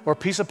God or a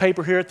piece of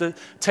paper here at the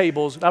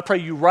tables. And I pray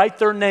you write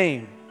their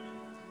name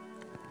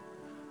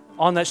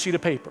on that sheet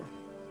of paper.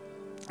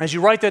 As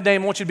you write that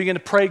name, I want you to begin to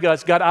pray,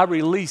 God, I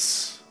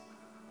release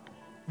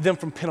them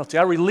from penalty.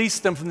 I release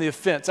them from the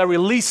offense. I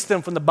release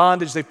them from the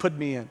bondage they put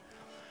me in.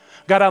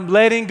 God, I'm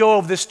letting go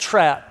of this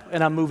trap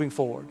and I'm moving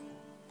forward.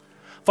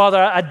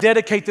 Father, I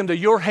dedicate them to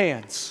your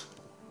hands.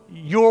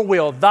 Your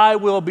will, thy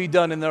will be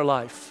done in their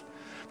life.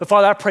 But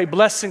Father, I pray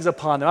blessings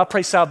upon them. I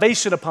pray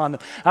salvation upon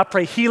them. I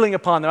pray healing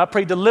upon them. I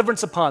pray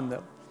deliverance upon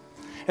them.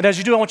 And as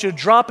you do, I want you to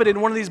drop it in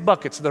one of these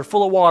buckets that are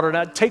full of water. And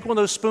I take one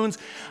of those spoons.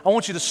 I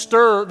want you to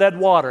stir that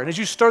water. And as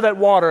you stir that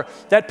water,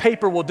 that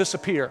paper will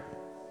disappear.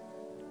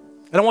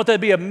 And I want that to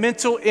be a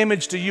mental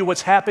image to you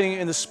what's happening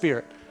in the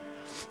Spirit.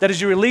 That as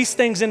you release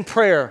things in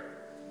prayer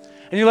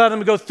and you allow them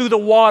to go through the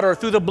water,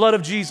 through the blood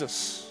of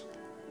Jesus,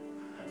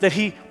 that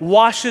He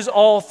washes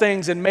all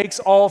things and makes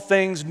all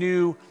things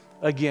new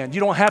again. You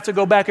don't have to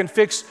go back and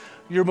fix.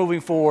 You're moving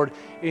forward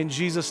in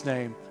Jesus'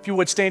 name. If you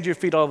would, stand to your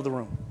feet all over the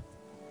room.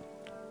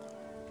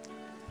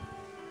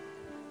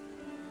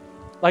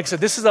 Like I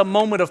said, this is a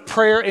moment of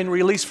prayer and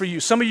release for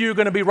you. Some of you are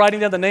going to be writing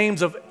down the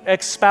names of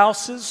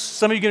ex-spouses.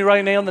 Some of you are going to be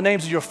writing down the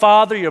names of your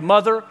father, your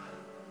mother.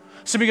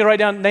 Some of you are going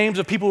to write down names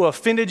of people who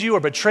offended you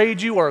or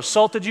betrayed you or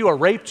assaulted you or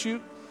raped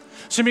you.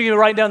 Some of you are going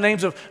to write down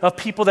names of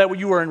people that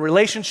you were in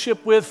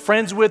relationship with,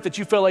 friends with, that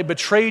you felt like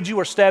betrayed you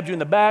or stabbed you in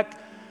the back.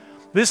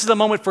 This is a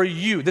moment for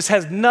you. This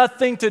has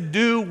nothing to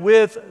do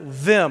with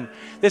them.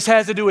 This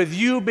has to do with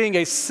you being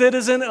a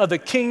citizen of the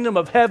kingdom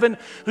of heaven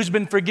who's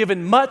been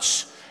forgiven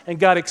much, and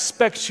God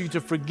expects you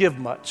to forgive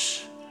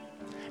much.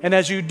 And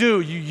as you do,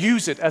 you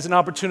use it as an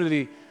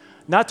opportunity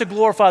not to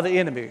glorify the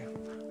enemy,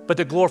 but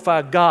to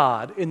glorify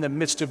God in the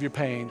midst of your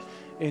pain.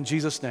 In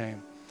Jesus'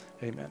 name,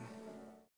 amen.